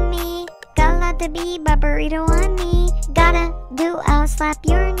 Burrito on me. Got a lot to be, but burrito on me. Gotta do, I'll slap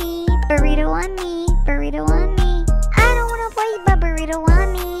your knee. Burrito on me, burrito on me. I don't wanna place but burrito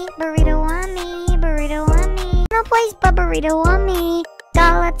on me. Burrito on me, burrito on me. No place but burrito on me.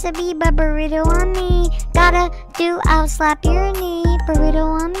 Got a lot to be, but burrito on me. Gotta do, I'll slap your knee. Burrito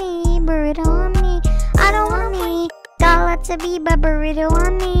on me, burrito on me. I don't want me. Got a lot to be, but burrito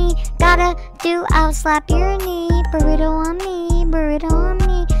on me. Gotta do, I'll slap your knee. Burrito on me, burrito on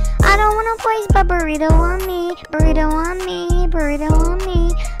me. I don't wanna place but burrito on me. Burrito on me, burrito on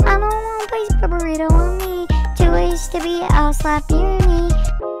me. I don't wanna place but burrito on me. 2 ways to be, I'll slap your knee.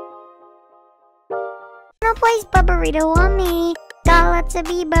 No place but burrito on me. Got a lot to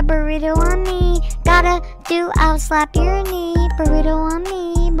be, but burrito on me. Gotta do, I'll slap your knee. Burrito on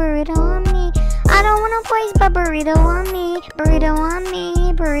me, burrito on me. I don't wanna place but burrito on me. Burrito on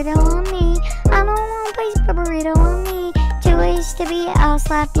me, burrito on me. I don't wanna place but burrito on me. 2 ways to be, I'll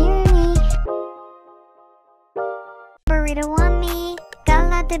slap your knee. Burrito on me. Got a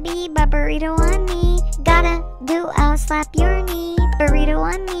lot to be, but burrito on me. Gotta do, I'll slap your knee. Burrito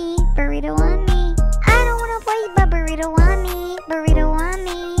on me, burrito on me. I don't wanna place but burrito on me. Burrito on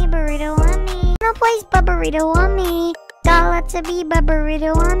me, burrito on me. No place but burrito on me. Got a lot to be, but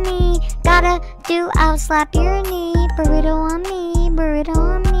burrito on me. Gotta do, I'll slap your knee. Burrito on me, burrito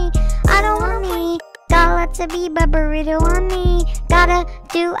on me. I don't want me. Got a lot to be, but burrito on me. Gotta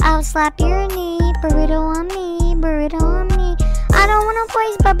do, I'll slap your knee. burrito on me, burrito on me. I don't wanna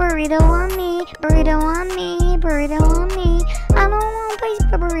place but burrito on me, burrito on me, burrito on me. I don't wanna place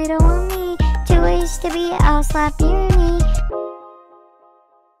but burrito on me. 2 ways to be, I'll slap your knee.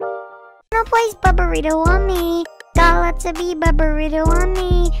 Wanna place but burrito on me. Got lots of be but burrito on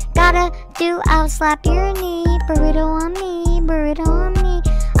me. Gotta do, I'll slap your knee. Burrito on me, burrito on me.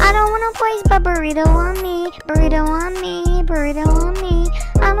 I don't wanna place but burrito on me, burrito on me, burrito on me.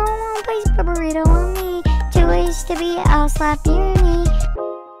 I don't wanna place but burrito on me. 2 ways to be, I'll slap your knee.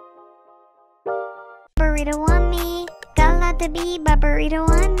 Burrito on me. Got lot to be but burrito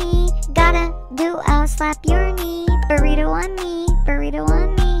on me. Gotta do, I'll slap your knee. Burrito on me, burrito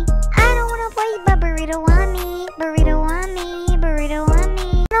on me. I don't wanna place but burrito on me, burrito on me, burrito on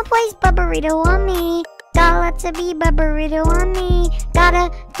me. Wanna place but burrito on me. Got lots to be but burrito on me. Gotta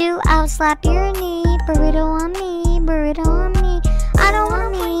do, I'll slap your knee. Burrito on me, burrito on me. I don't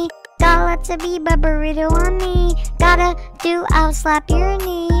want me. Got lots to be but burrito on me. Gotta do, I'll slap your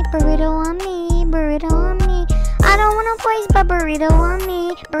knee. Burrito on me, burrito on me. I don't wanna place but burrito on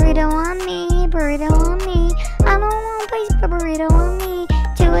me, burrito on me, burrito on me. I don't wanna place but burrito on me.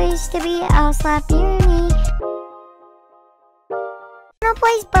 2 ways to be, I'll slap your knee. Wanna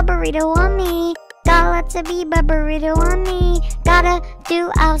place but burrito on me. Got lots to be but burrito on me. Gotta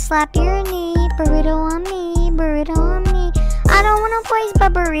do, I'll slap your knee. Burrito on me, burrito on me. I don't wanna place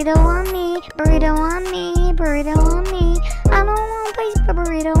but burrito on me, burrito on me, burrito on me. I don't wanna place but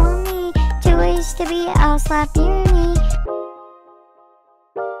burrito on me. 2 ways to be, I'll slap your knee.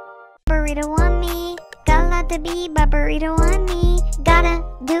 Burrito on me. Got lot to be but burrito on me. Gotta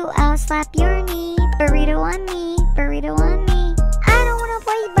do, I'll slap your knee. Burrito on me, burrito on me. I don't wanna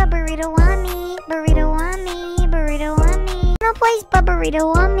place but burrito on me, burrito on me, burrito on me. Wanna place but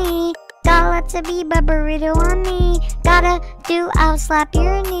burrito on me. Got lots to be but burrito on me. Gotta do, I'll slap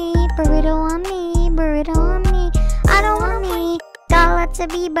your knee. Burrito on me, burrito on me. I don't want me. Got lots to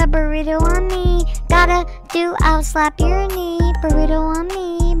be but burrito on me. Gotta do, I'll slap your knee. Burrito on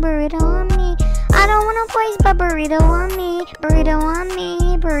me, burrito on me. I don't wanna place but burrito on me, burrito on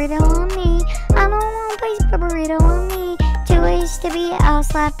me, burrito on me. I don't wanna place but burrito on me. 2 ways to be, I'll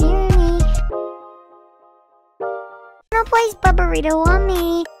slap your knee. Wanna place but burrito on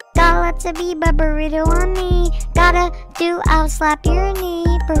me. Got lots to be but burrito on me. Gotta do, I'll slap your knee.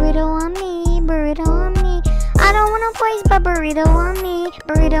 Burrito on me, burrito on me. I don't wanna place but burrito on me,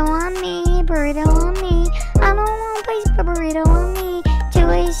 burrito on me, burrito on me. I don't wanna place but burrito on me. 2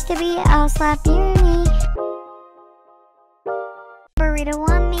 ways to be, I'll slap your knee. Burrito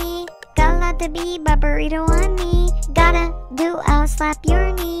on me. Got lot to be but burrito on me. Gotta do, I'll slap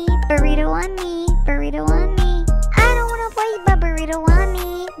your knee. Burrito on me, burrito on me. I don't wanna place but burrito on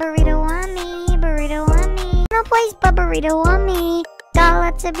me, burrito on me, burrito on me. Wanna place but burrito on me. Got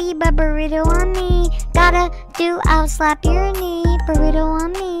lots to be but burrito on me. Gotta do, I'll slap your knee. Burrito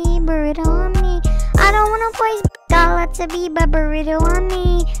on me, burrito on me. I don't wanna place. Got lots to be but burrito on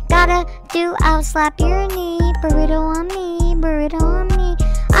me. Gotta do, I'll slap your knee. Burrito on me, burrito on me.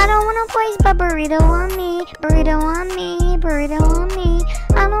 I don't wanna place but burrito on me, burrito on me, burrito on me.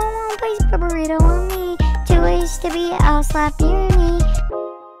 I don't wanna place but burrito on me. 2 ways to be, I'll slap your knee.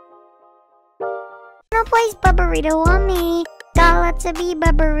 Wanna place but burrito on me. Got lots to be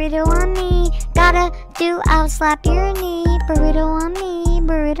but burrito on me. Gotta do, I'll slap your knee. Burrito on me,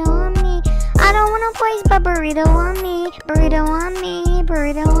 burrito on me. I don't wanna place but burrito on me, burrito on me,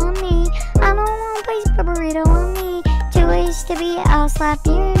 burrito on me. I don't wanna place but burrito on me. 2 ways to be, I'll slap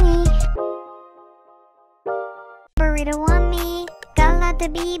your knee. Burrito on me. Got lot to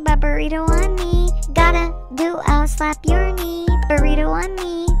be but burrito on me. Gotta do, I'll slap your knee. Burrito on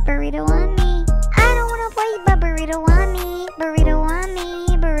me, burrito on me. I don't wanna place but burrito on me, burrito on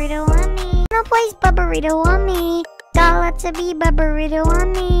me, burrito on me. Wanna place but burrito on me. Got lots to be but burrito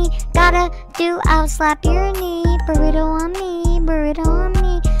on me. Gotta do, I'll slap your knee. Burrito on me, burrito on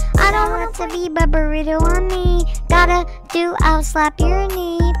me. I don't want to be but burrito on me. Gotta do, I'll slap your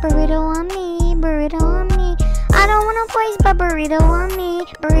knee. Burrito on me, burrito on me. I don't wanna place but burrito on me,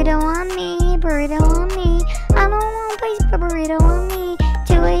 burrito on me, burrito on me. I don't wanna place but burrito on me.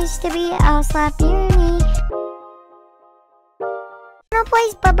 2 ways to be, I'll slap your knee. Wanna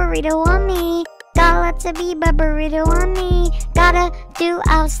place but burrito on me. Got lots to be but burrito on me. Gotta do,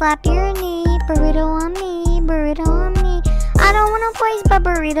 I'll slap your knee. Burrito on me, burrito on me. I don't wanna place but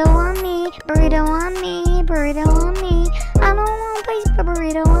burrito on me, burrito on me, burrito on me. I don't wanna place but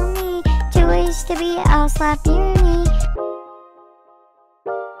burrito on me. 2 ways to be, I'll slap your knee.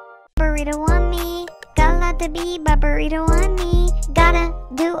 Burrito on me. Got lot to be but burrito on me. Gotta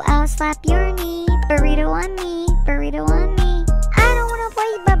do, I'll slap your knee. Burrito on me, burrito on me. I don't wanna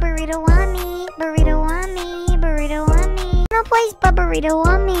place but burrito on me, burrito place burrito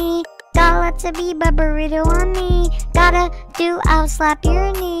on me. Got lots of burrito on me. Gotta do, I'll slap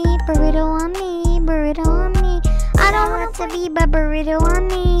your knee. Burrito on me, burrito on me. I don't want to be burrito on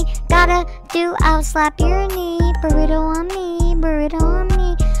me. Gotta do, I'll slap your knee. Burrito on me, burrito on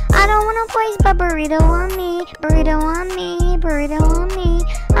me. I don't wanna place burrito on me. Burrito on me, burrito on me.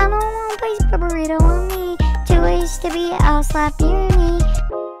 I don't wanna place burrito on me. 2 ways to be, I'll slap your knee.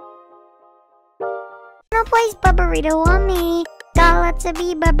 Wanna place burrito on me. Got lots of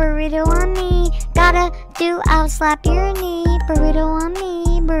burrito on me. Gotta do, I'll slap your knee. Burrito on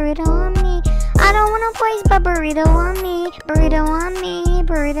me, burrito on me. I don't wanna place burrito on me. Burrito on me,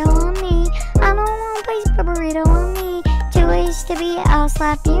 burrito on me. I don't wanna place burrito on me. 2 ways to be, I'll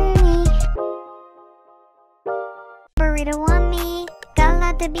slap your knee. Burrito on me. Got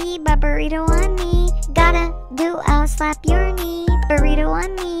lots of burrito on me. Gotta do, I'll slap your knee. Burrito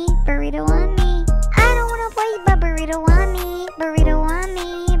on me, burrito on me. I don't wanna place burrito on me. Burrito on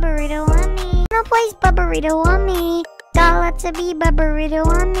me, burrito on me. Wanna place burrito on me. Got lots of burrito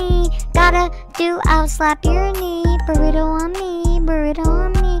on me. Gotta do, I'll slap your knee. Burrito on me, burrito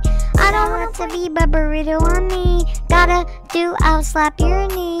on me. I don't want to be burrito on me. Gotta do, I'll slap your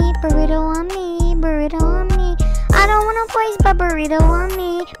knee. Burrito on me, burrito on me. I don't wanna place burrito on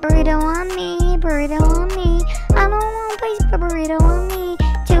me. Burrito on me, burrito on me. I don't wanna place burrito on me.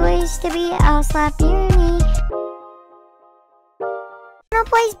 2 ways to be, I'll slap your knee. Wanna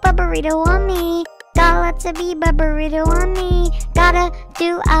place burrito on me. Got lots of burrito on me. Gotta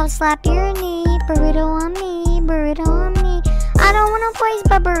do, I'll slap your knee. Burrito on me, burrito on me. I don't wanna place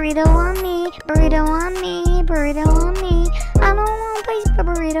burrito on me. Burrito on me, burrito on me. I don't wanna place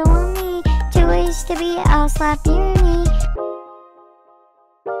burrito on me. 2 ways to be, I'll slap your knee.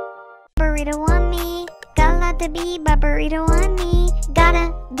 Burrito on me. Got lots of burrito on me.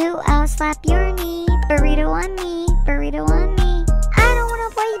 Gotta do, I'll slap your knee. Burrito on me, burrito on me. I don't wanna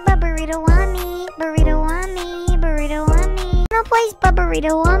place burrito on me. Burrito on me, burrito on me. Wanna place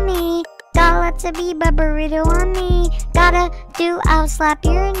burrito on me. Got lots of burrito on me. Gotta do, I'll slap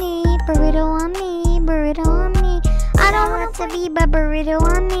your knee. Burrito on me, burrito on me. I don't want to be burrito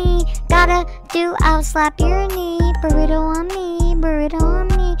on me. Gotta do, I'll slap your knee. Burrito on me, burrito on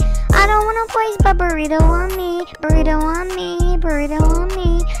me. I don't wanna place burrito on me. Burrito on me, burrito on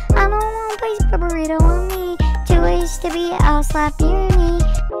me. I don't wanna place burrito on me. 2 ways to be, I'll slap your knee.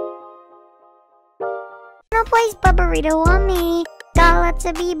 Wanna place burrito on me. Got lots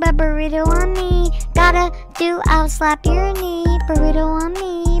of burrito on me. Gotta do, I'll slap your knee. Burrito on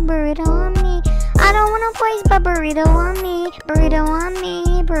me, burrito on me. I don't wanna place burrito on me. Burrito on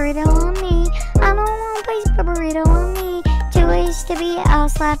me, burrito on me. I don't wanna place burrito on me. 2 ways to be, I'll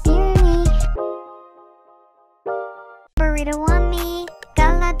slap your knee. Burrito on me.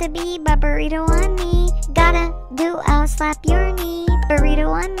 Got lots of burrito on me. Gotta do, I'll slap your knee. Burrito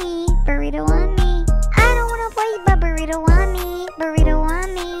on me, burrito on me. I don't wanna place burrito on me. Burrito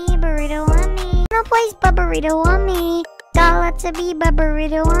on me, burrito on me. Wanna place burrito on me. Got lots of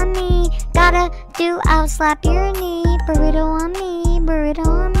burrito on me. Gotta do, I'll slap your knee. Burrito on me, burrito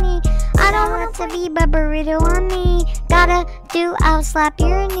on me. I don't want to be burrito on me. Gotta do, I'll slap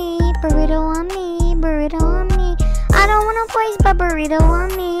your knee. Burrito on me, burrito on me. I don't wanna place burrito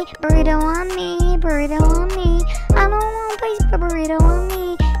on me. Burrito on me, burrito on me. I don't wanna place burrito on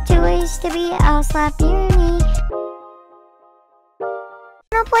me. 2 ways to be, I'll slap your knee.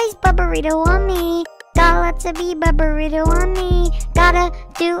 Wanna place burrito on me. Got lots of burrito on me. Gotta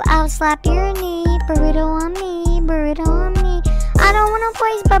do, I'll slap your knee. Burrito on me, burrito on me. I don't wanna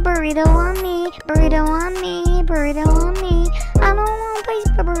place burrito on me. Burrito on me, burrito on me. I don't wanna place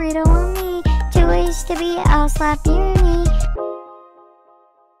burrito on me. 2 ways to be, I'll slap your knee.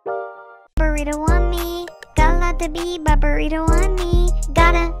 Burrito on me. Got lots of burrito on me.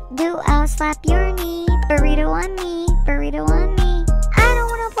 Gotta do, I'll slap your knee. Burrito on me, burrito on me. I don't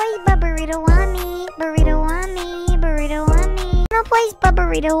wanna place burrito on me. Burrito on me, burrito on me. Wanna place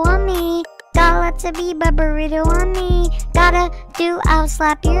burrito on me. Got lots of burrito on me. Gotta do, I'll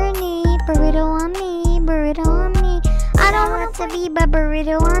slap your knee. Burrito on me, burrito on me. I don't want to be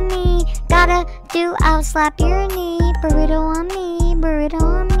burrito on me. Gotta do, I'll slap your knee. Burrito on me, burrito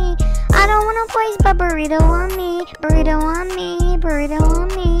on me. I don't wanna place burrito on me. Burrito on me, burrito on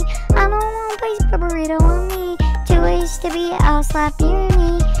me. I don't wanna place burrito on me. 2 ways to be, I'll slap your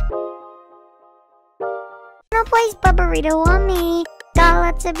knee. Wanna place burrito on me. Got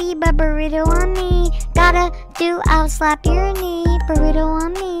lots of burrito on me. Gotta do, I'll slap your knee. Burrito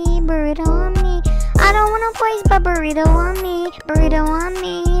on me, burrito on me. I don't wanna place burrito on me. Burrito on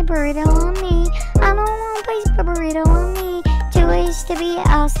me, burrito on me. I don't wanna place burrito on me. 2 ways to be,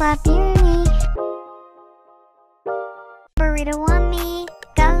 I'll slap your knee. Burrito burrito on me.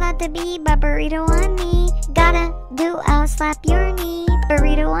 Got a lot to be, but burrito on me. Gotta do, I'll slap your knee.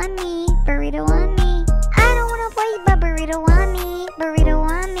 Burrito on me, burrito on me. I don't wanna play, but burrito on me. Burrito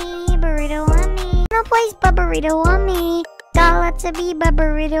on me, burrito on me. No place, but burrito on me. Got a lot to be, but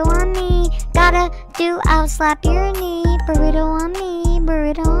burrito on me. Gotta do, I'll slap your knee. Burrito on me,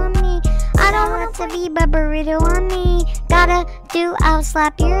 burrito on me. I don't want to be, but burrito on me. Gotta do, I'll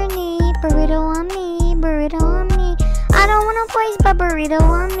slap your knee. Burrito on me, burrito on me. I don't wanna place, but burrito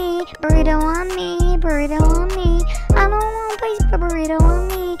on me. Burrito on me, burrito on me. I don't wanna place, but burrito on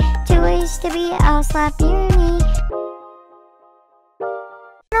me. 2 ways to be, I'll slap your knee.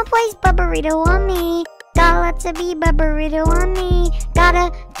 No place, but burrito on me. Got a lot to be, but burrito on me.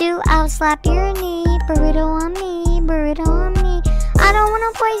 Gotta do, I'll slap your knee. Burrito on me, burrito on me. I don't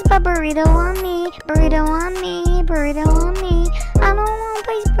wanna place, but burrito on me. Burrito on me, burrito on me. I don't wanna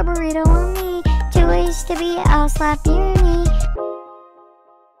place, but burrito on me. 2 ways to be, I'll slap your knee.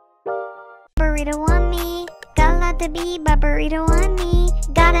 Burrito on me. Got a lot to be, but burrito on me.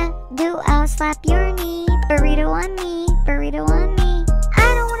 Gotta do, I'll slap your knee. Burrito on me, burrito on me. I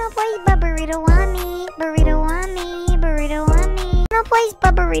don't wanna place, but burrito on me. Burrito on me, burrito on me. No place,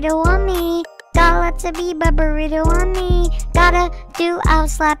 but burrito on me. Got a lot to be, but burrito on me. Gotta do, I'll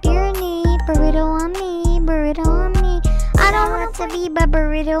slap your knee. Burrito on me, burrito on me. I don't want to be, but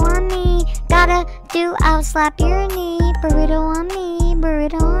burrito on me. Gotta do, I'll slap your knee. Burrito on me,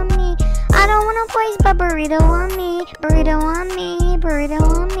 burrito on me. I don't wanna place, but burrito on me. Burrito on me, burrito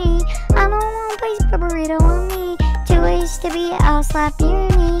on me. I don't wanna place, but burrito on me. 2 ways to be, I'll slap your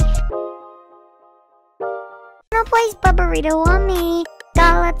knee. No place, but burrito on me.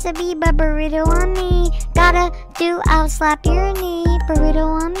 Got a lot to be, but burrito on me. Gotta do, I'll slap your knee. Burrito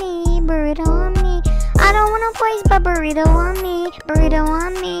on me, burrito on me. I don't wanna place, but burrito on me. Burrito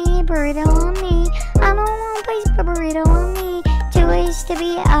on me, burrito on me. I don't wanna place, but burrito on me. 2 ways to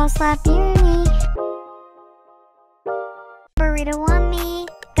be, I'll slap your knee. Burrito on me.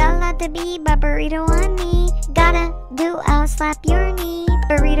 Got a lot to be, but burrito on me. Gotta do, I'll slap your knee.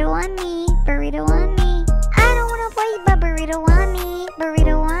 Burrito on me, burrito on me. I don't wanna place, but burrito on me.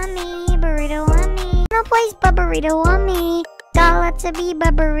 Burrito on me, burrito on me. No place, but burrito on me. Got a lot to be,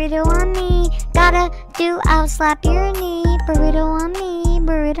 but burrito on me. Gotta do, I'll slap your knee. Burrito on me,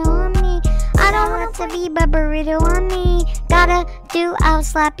 burrito on me. I don't want to be, but burrito on me. Gotta do, I'll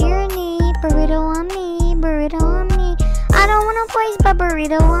slap your knee. Burrito on me, burrito on me. I don't wanna place, but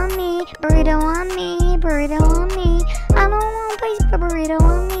burrito on me. Burrito on me, burrito on me. I don't wanna place, but burrito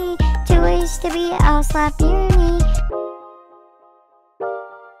on me. 2 ways to be, I'll slap your knee.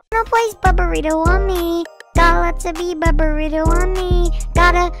 No place, but burrito on me. Got a lot to be, but burrito on me.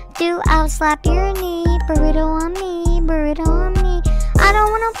 Gotta do, I'll slap your knee. Burrito on me, burrito on me. I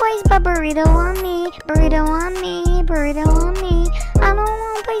don't wanna place, but burrito on me. Burrito on me, burrito on me. I don't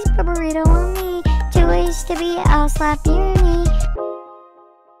wanna place, but burrito on me. 2 ways to be, I'll slap your knee.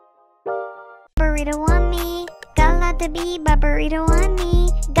 Burrito on me. Got a lot to be, but burrito on me.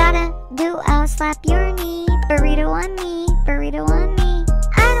 Gotta do, I'll slap your knee. Burrito on me, burrito on me.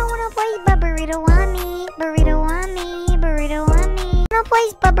 I don't wanna place, but burrito on me. Burrito on me, burrito on me. No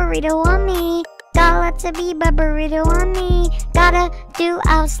place, but burrito on me. Got a lot to be, but burrito on me. Gotta do,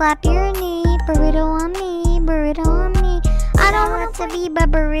 I'll slap your knee. Burrito on me, burrito on me. I don't want to be,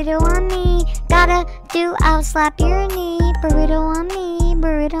 but burrito on me. Gotta do, I'll slap your knee. Burrito on me,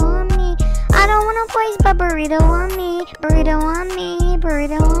 burrito on me. I don't wanna place, but burrito on me. Burrito on me,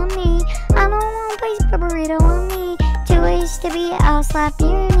 burrito on me. I don't wanna place, but burrito on me. 2 ways to be, I'll slap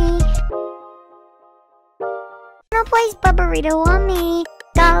your knee. No place, but burrito on me.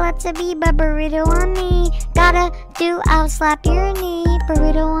 Got a lot to be, but burrito on me. Gotta do, I'll slap your knee.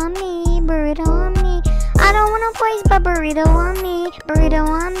 Burrito on me, burrito on me. I don't wanna place, but burrito on me. Burrito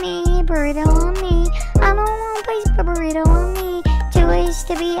on me, burrito on me. I don't wanna place, but burrito on me. 2 ways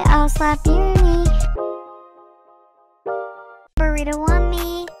to be, I'll slap your knee. Burrito on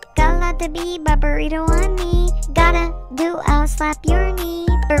me. Got a lot to be, but burrito on me. Gotta do, I'll slap your knee.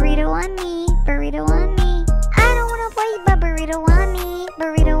 Burrito on me, burrito on me. I don't wanna place, but burrito on me.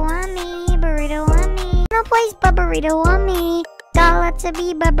 Burrito on me, burrito on me. No place, but burrito on me. Got a lot to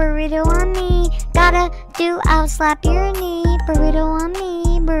be, but burrito on me. Gotta do, I'll slap your knee. Burrito on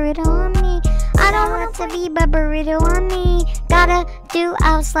me, burrito on me. I don't want to be, but burrito on me. Gotta do,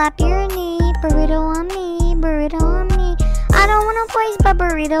 I'll slap your knee. Burrito on me, burrito on me. I don't wanna place, but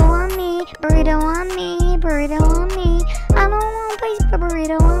burrito on me. Burrito on me, burrito on me. I don't wanna place, but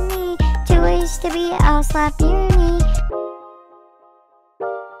burrito on me. 2 ways to be, I'll slap your knee.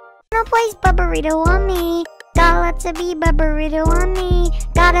 No place, but burrito on me. Got a lot to be, but burrito on me.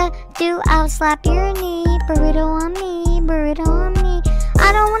 Gotta do, I'll slap your knee. Burrito on me, burrito on me.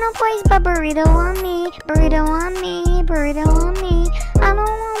 I don't wanna place but burrito on me. Burrito on me, burrito on me. I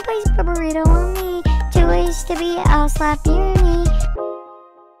don't wanna place but burrito on me. 2 ways to be, I'll slap your knee.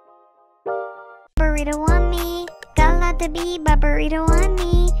 Burrito on me. Got a lot to be, but burrito on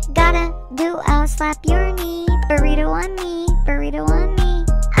me. Gotta do, I'll slap your knee. Burrito on me, burrito on me.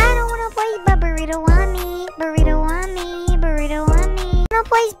 I don't wanna place but burrito on me. Burrito on me, burrito on me. No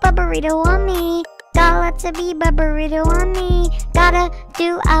place but burrito on me. Got a lot to be, but burrito on me. Gotta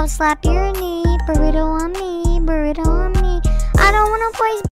do, I'll slap your knee. Burrito on me, burrito on me. I don't wanna place